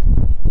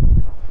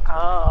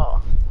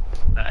 Oh.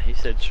 Nah, he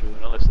said true.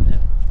 Don't listen to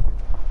him.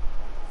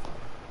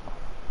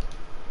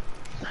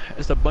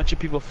 There's a bunch of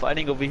people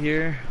fighting over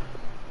here.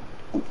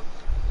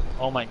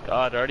 Oh my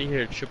god, I already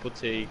hear a triple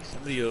take.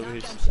 Somebody over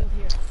here. Knockdown shield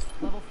here.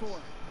 Level 4.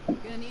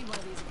 Gonna need one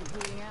of these if you're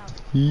bleeding out.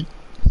 Yeet.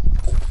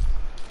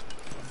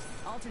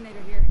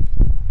 Alternator here.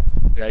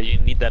 Yeah, you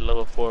need that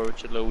level 4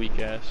 with your little weak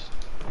ass.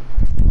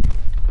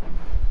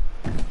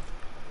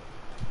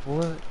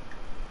 What?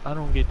 I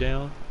don't get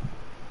down.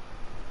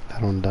 I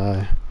don't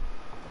die.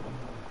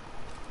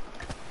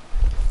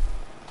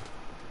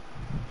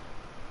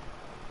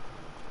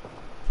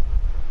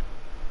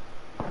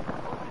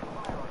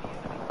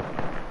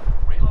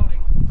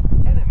 Reloading.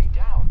 Enemy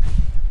down.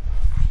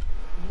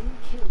 New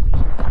kill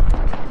leader.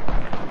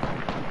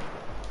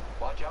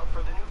 Watch out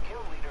for the new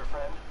kill leader,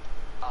 friend.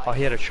 Oh,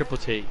 he had a triple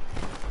take.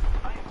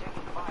 I am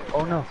taking fire.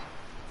 Oh no.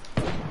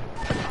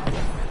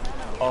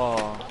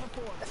 Oh.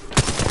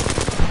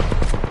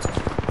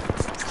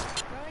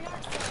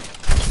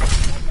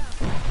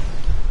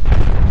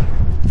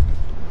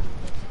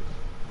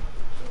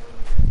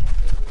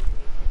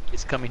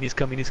 He's coming, he's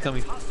coming, he's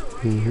coming.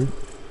 Mm-hmm.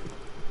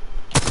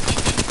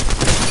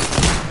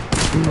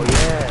 Oh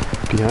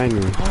yeah. Behind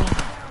me.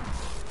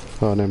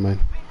 Oh, never mind.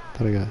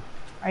 Thought I got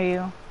Are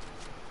you?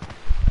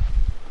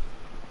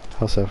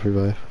 house self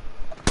revive.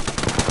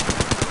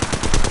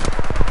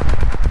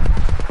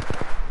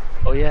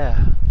 Oh yeah.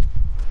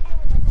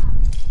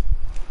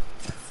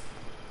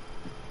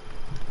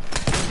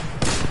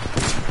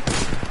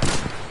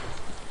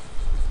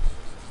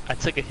 I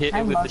took a hit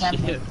I with love the that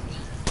shit.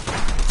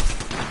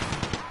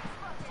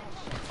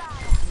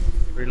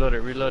 Reload it,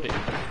 reload it.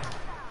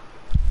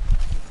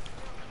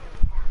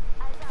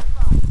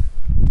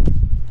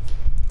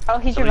 Oh,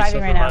 he's Somebody's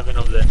reviving right now. reviving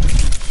over there.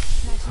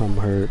 I'm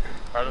hurt.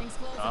 Carlos? Rings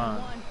close Ah.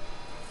 on 1.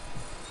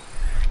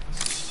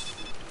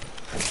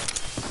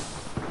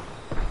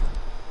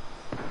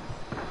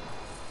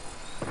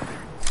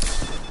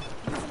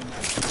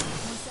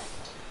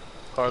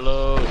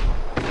 Carlos.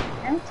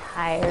 I'm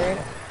tired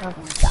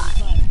of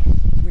dying.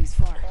 Rings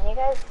far. Can you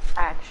guys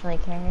actually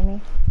carry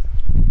me?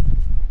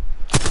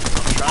 I'm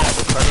trying,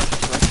 but Carlos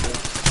just went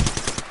through.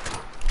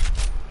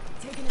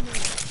 Taking a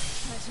minute.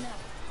 Catching up.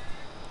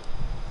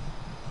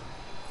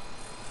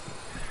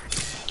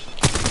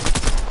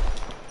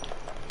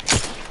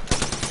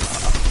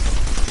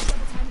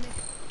 Double timing it.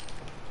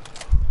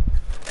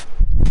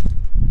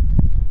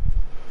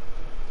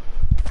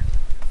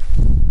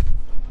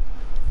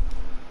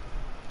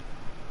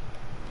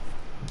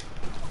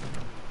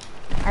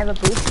 I have a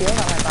boost shield on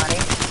my body.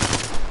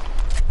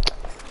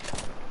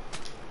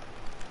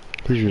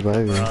 He's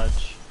reviving.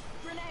 Garage.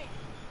 Grenade.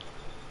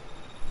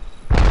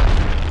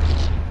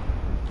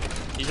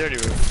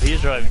 He's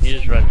driving,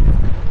 he's driving.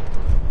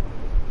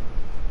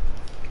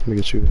 Let me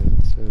get you guys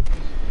instead.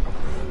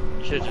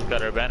 You should've just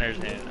got our banners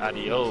and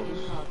adios.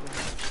 Picked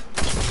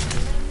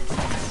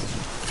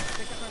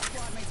up our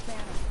squad mate's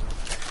banner.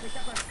 Picked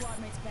up our squad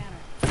mate's banner.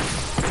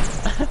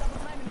 Double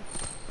timing it.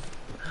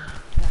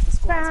 Got the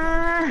squad's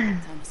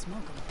banner. Time to smoke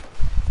 'em.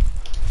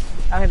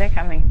 Oh, they're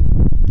coming.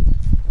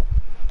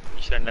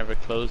 You should've never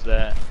closed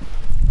that.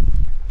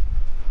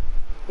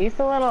 Use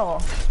the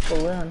little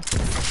balloon. Having a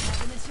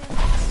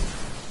chance.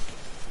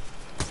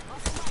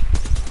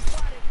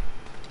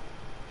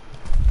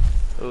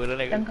 Ooh, that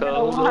nigga Jump in the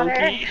cold, water.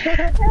 low-key.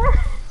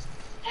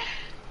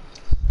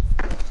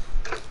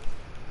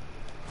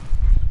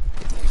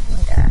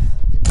 Okay. Come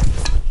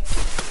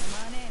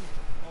on in.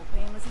 Old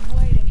Painless is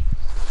waiting.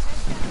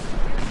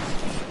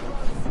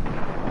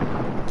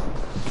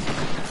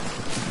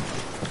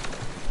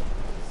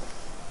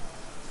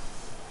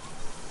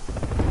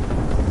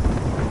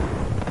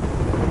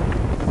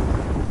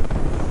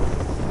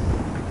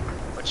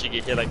 Once you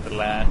get hit like the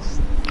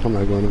last. I'm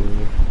not going over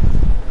there.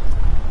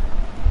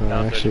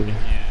 Now Actually,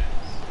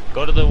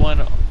 go to the one.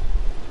 to You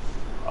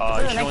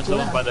the should go next into the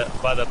one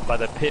by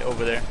the pit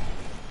over there.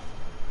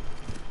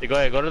 Hey, go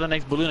ahead. Go to the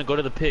next balloon and go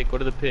to the pit. Go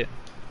to the pit.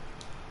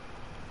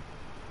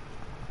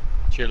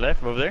 To your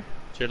left, over there.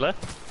 To your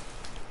left.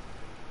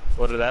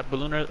 Go to that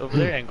balloon over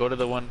there and go to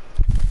the one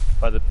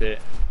by the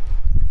pit.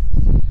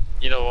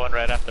 You know, the one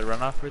right after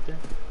runoff right there.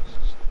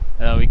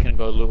 And then we can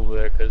go loop over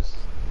there because.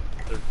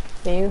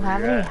 Do you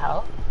have Where you any at?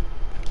 help?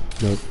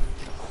 Nope.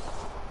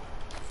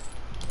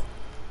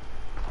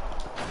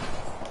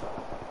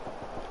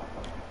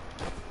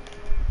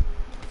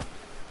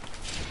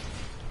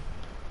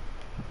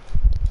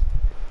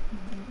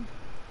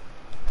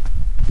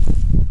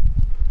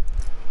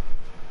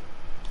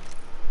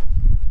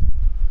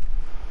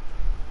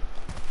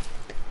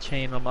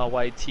 Chain on my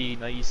white tee,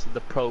 not used to the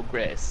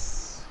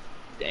progress.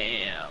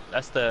 Damn,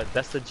 that's the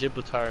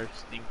Gibraltar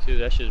thing too.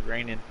 That shit's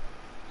raining.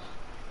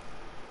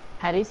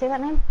 How do you say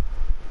that name?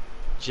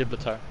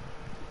 Gibraltar.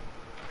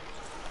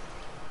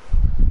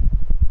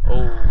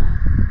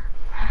 Oh,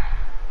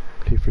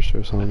 He for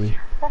sure saw me.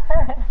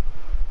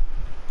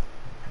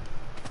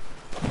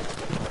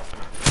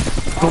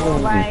 Oh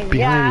my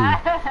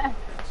behind god.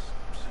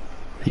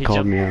 He called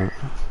jumped- me out.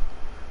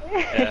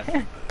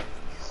 Yeah.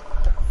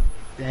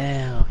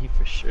 Damn, he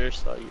for sure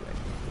saw you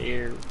right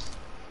there.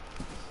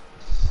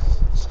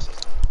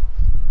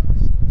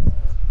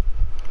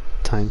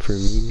 Time for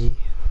Mimi.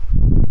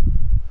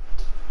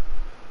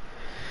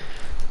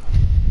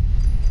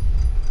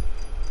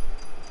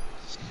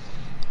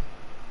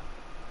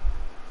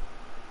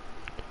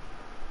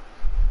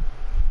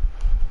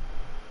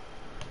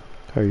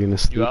 Are you gonna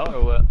sleep? You out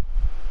or what?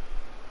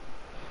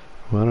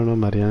 Well, I don't know.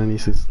 Mariana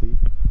needs to sleep.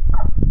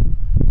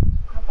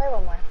 I'll play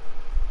one more.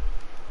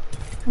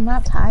 I'm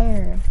not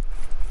tired.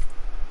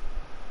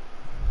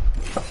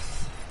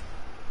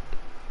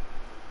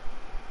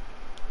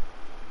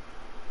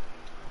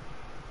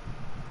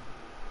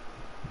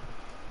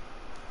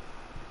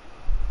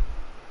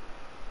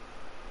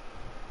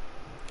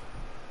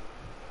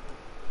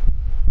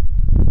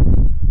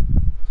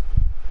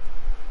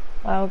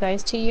 Wow,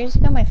 guys, 2 years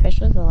ago my fish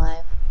was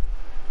alive.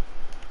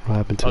 What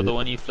happened to Oh, it? the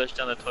one you flushed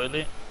down the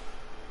toilet?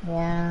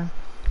 Yeah.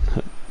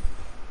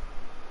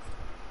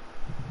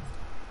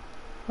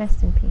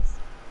 Rest in peace.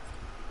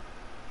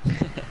 We're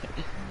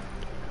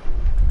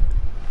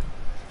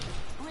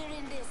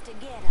in this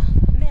together.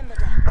 Remember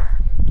that.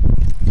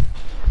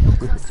 No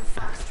cluster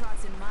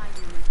foxtrots in my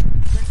unit.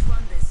 Let's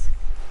run this.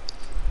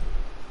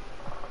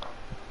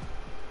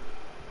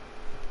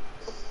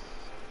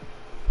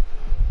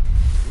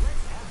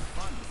 Let's have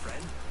fun,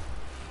 friend.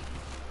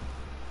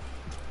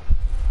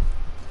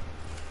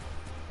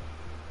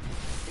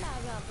 Fly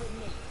up with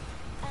me.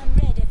 I'm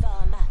ready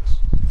for a match.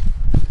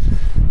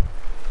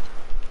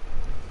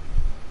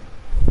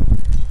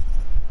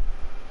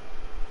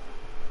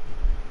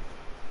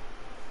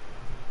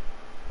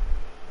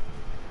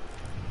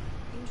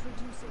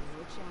 Introducing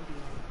your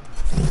champion.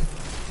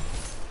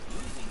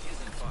 Losing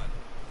isn't fun.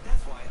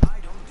 That's why I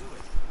don't do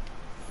it.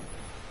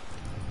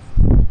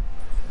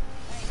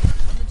 Hey,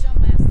 I'm the jump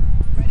master.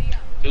 Ready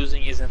up.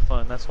 Losing isn't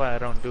fun, that's why I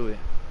don't do it.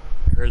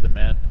 You heard the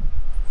man.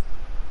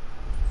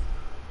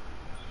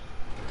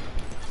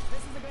 This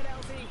is a good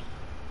LT.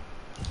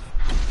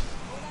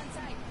 Hold on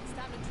tight. It's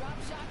time to drop,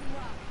 shock, and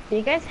rock. Do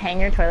you guys hang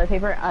your toilet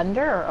paper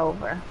under or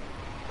over?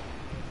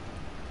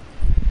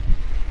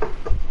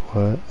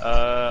 What?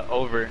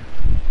 Over.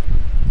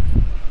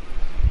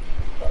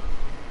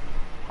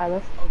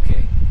 Carlos,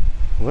 Okay.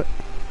 What?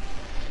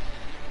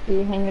 do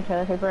you hang your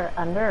toilet paper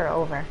under or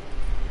over?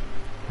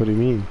 What do you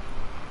mean?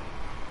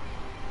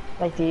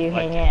 Like, do you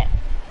Like- hang it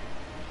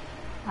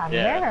under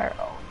Yeah. or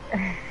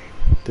over?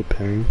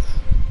 Depends.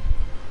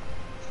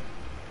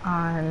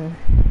 On,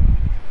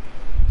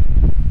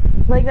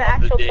 like, the On the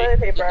actual day. toilet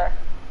paper.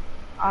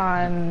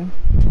 On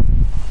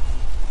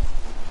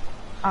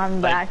the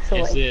Like, actual,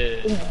 is like,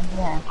 it thingy,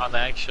 yeah. on the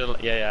actual?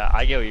 Yeah,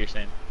 I get what you're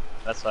saying.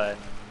 That's why.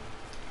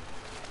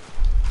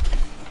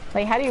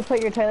 Like, how do you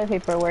put your toilet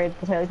paper where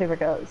the toilet paper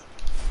goes?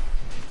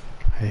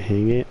 I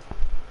hang it.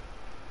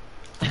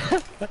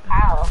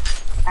 How?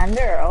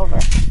 Under or over?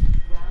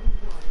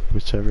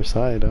 Whichever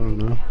side, I don't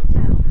know.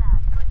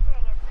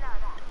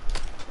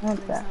 What's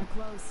Ring's that? not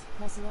close.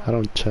 Press it up. I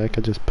don't check,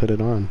 I just put it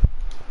on.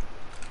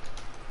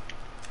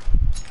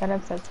 That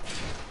upsets me.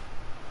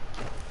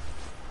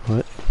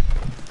 What?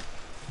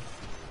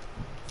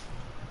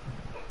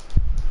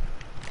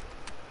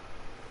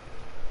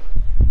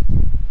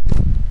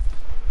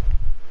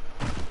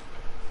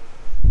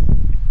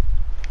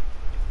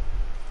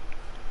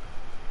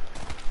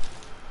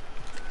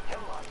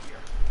 Hemlock here.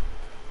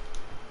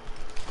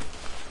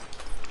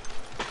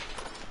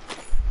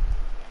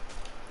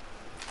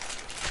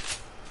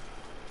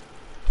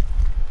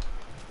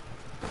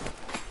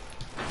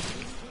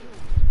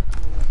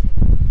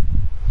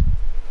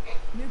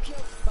 New kill.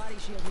 Body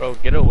shield. Bro,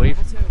 get away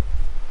Level from 2.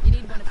 You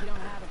need one if you don't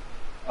have it.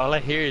 All I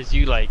hear is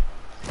you like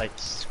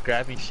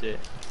grabbing shit.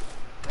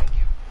 Thank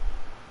you.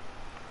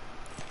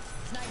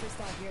 Sniper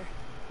stock here.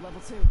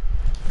 Level 2.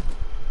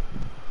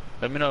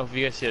 Let me know if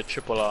you guys see a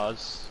triple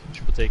Oz,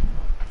 triple take.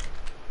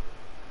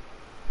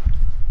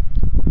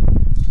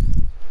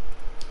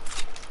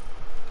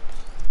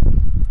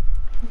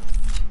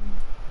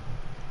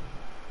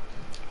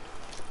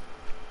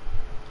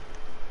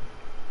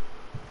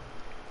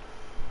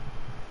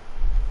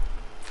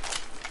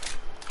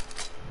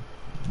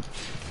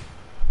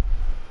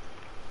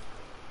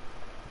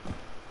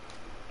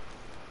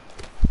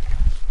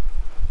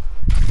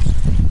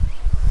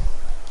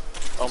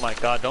 Oh my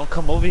god, don't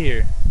come over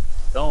here.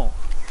 Don't.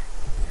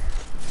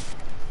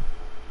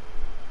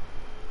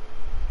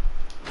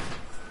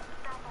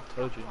 I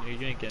told you, nigga,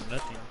 you ain't getting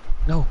nothing.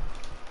 No.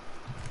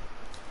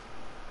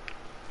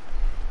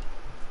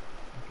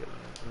 Okay,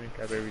 let me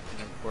grab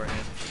everything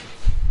beforehand.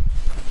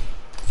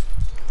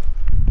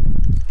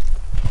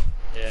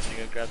 Yeah,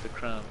 nigga, grab the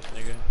crumbs,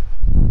 nigga.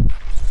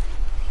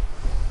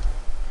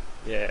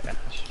 Yeah, that's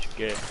what you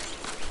get.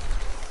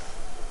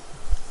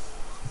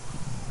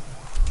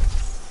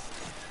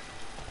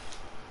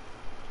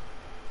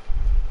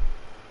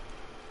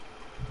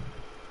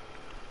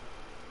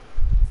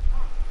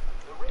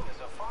 The ring is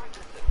a far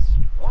distance.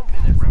 1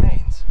 minute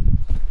remains.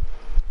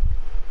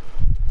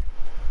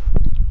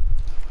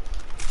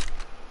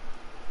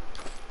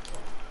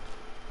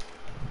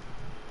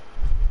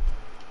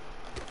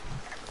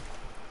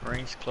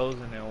 Ring's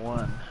closing in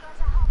 1.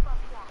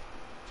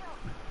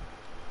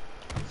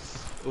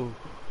 Ooh.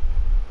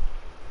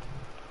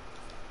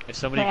 If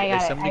somebody, Wait, I if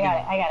got it. somebody,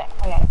 I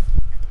got it.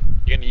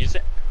 you gonna use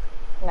it?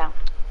 No.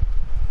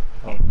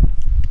 Oh.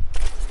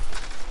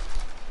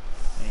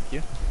 Thank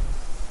you.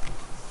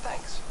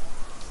 Thanks.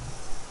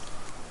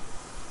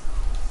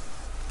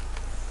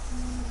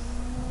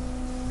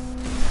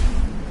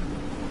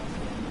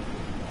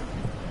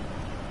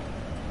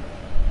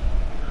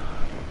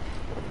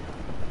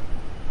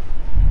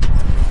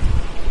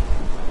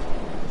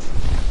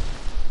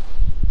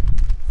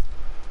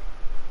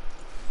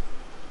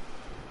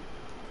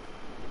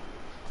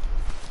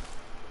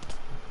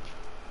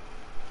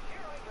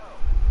 Here I go.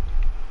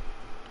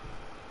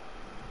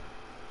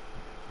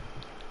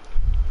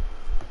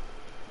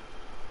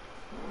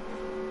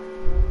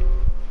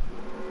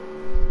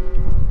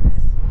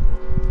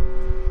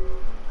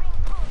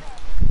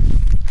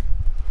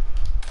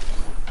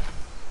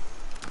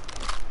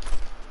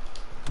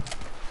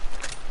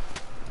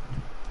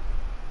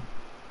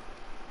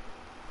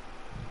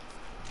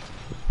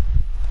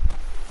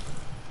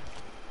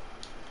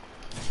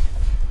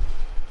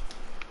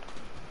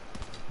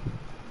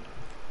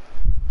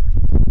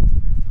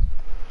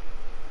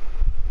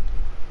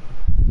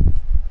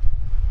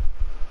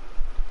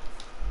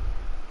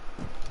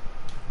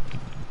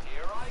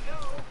 Here I go.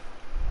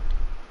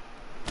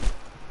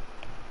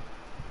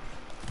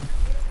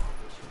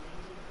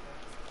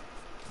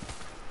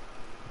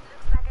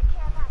 Looks like a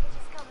care package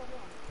is coming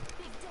in.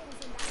 Big things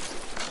in that.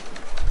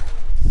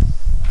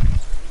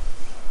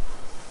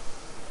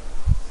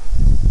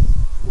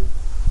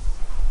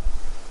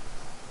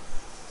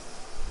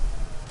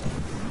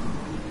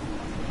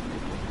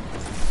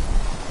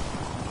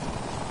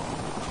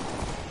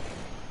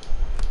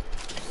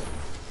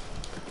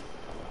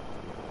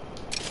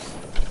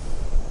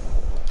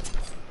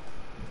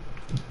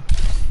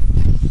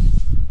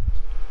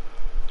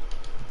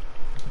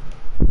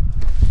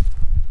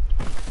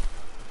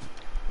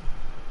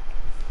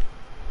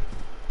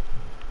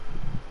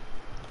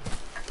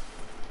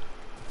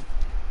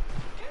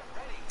 Get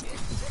ready.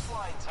 It's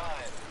zipline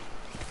time.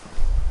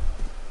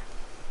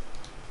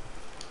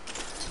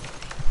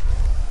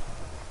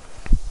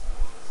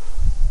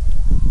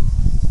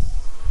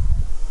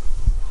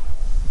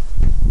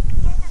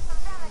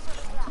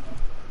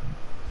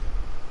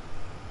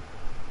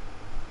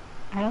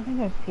 I don't think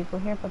there's people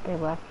here, but they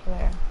left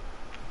there.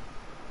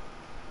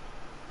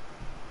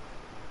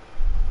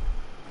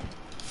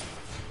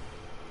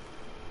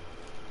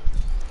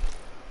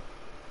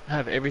 I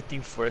have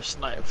everything for a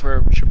snipe, for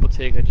a triple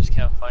take, I just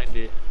can't find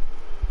it.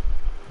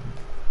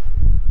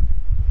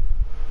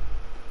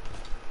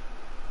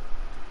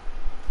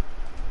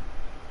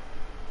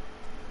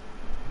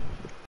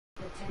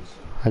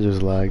 I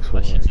just lagged so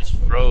My shit hard. just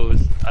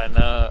froze. I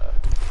know.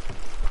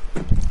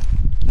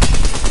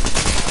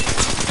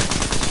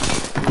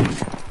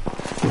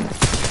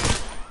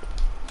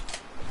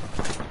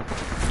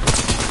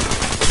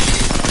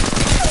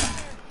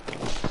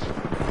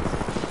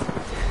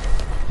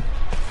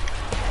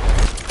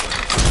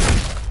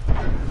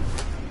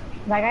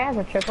 That guy has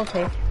a triple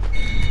take.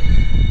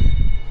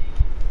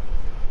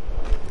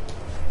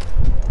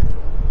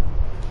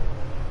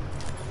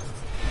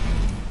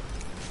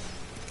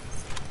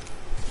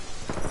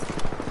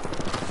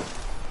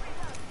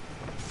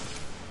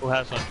 Who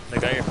has one? The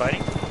guy you're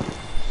fighting?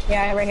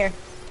 Yeah, right here.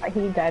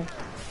 He's dead.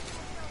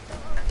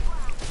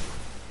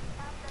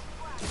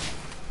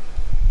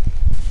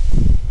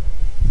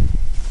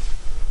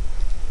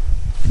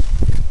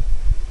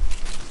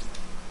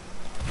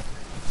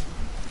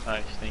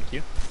 Nice, thank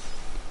you.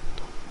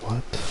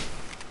 What?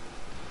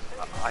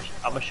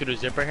 I'm gonna shoot a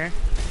zipper here.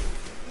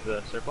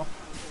 The circle.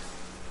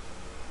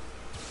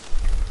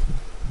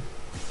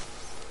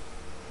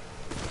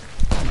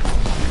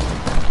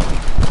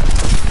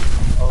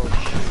 Oh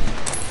shoot.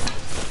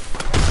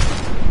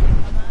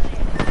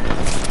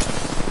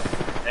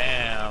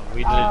 Damn,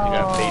 we literally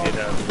got baited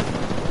up.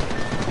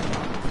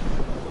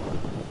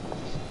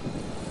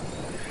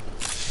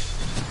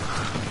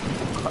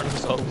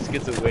 Carlos always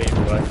gets away,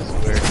 bro, I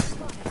swear.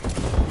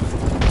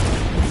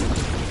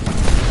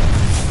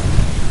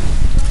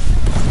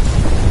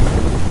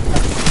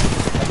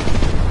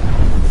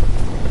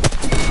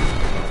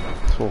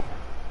 So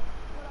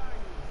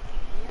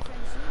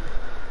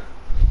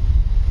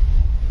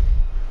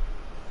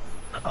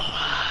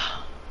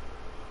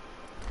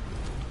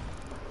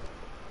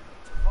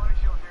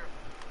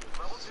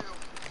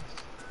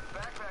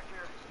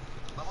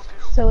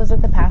So was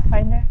it the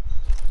Pathfinder?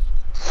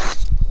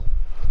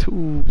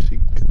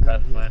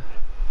 Pathfinder.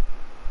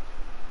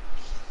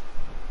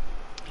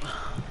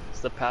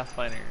 It's the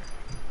Pathfinder.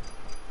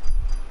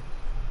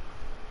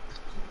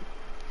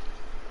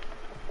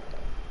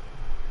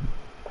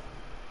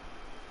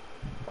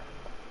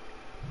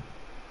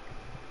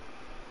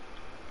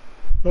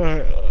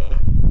 Alright.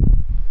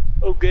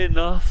 Oh, good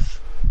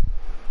enough.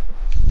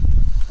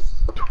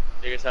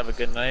 You guys have a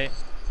good night.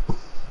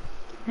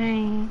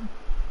 Hey.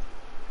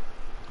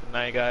 Good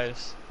night,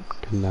 guys.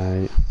 Good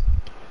night.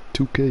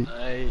 2K.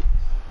 Night.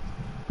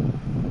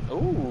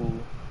 Ooh.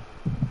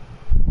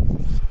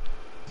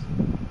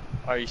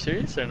 Are you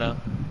serious or no?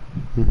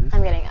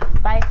 I'm getting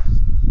up. Bye.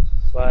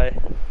 Bye.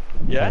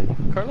 Yeah, Bye.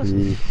 Carlos?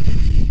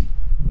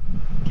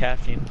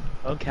 Caffeine.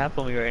 Don't cap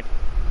on me right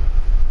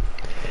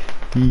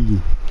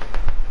now.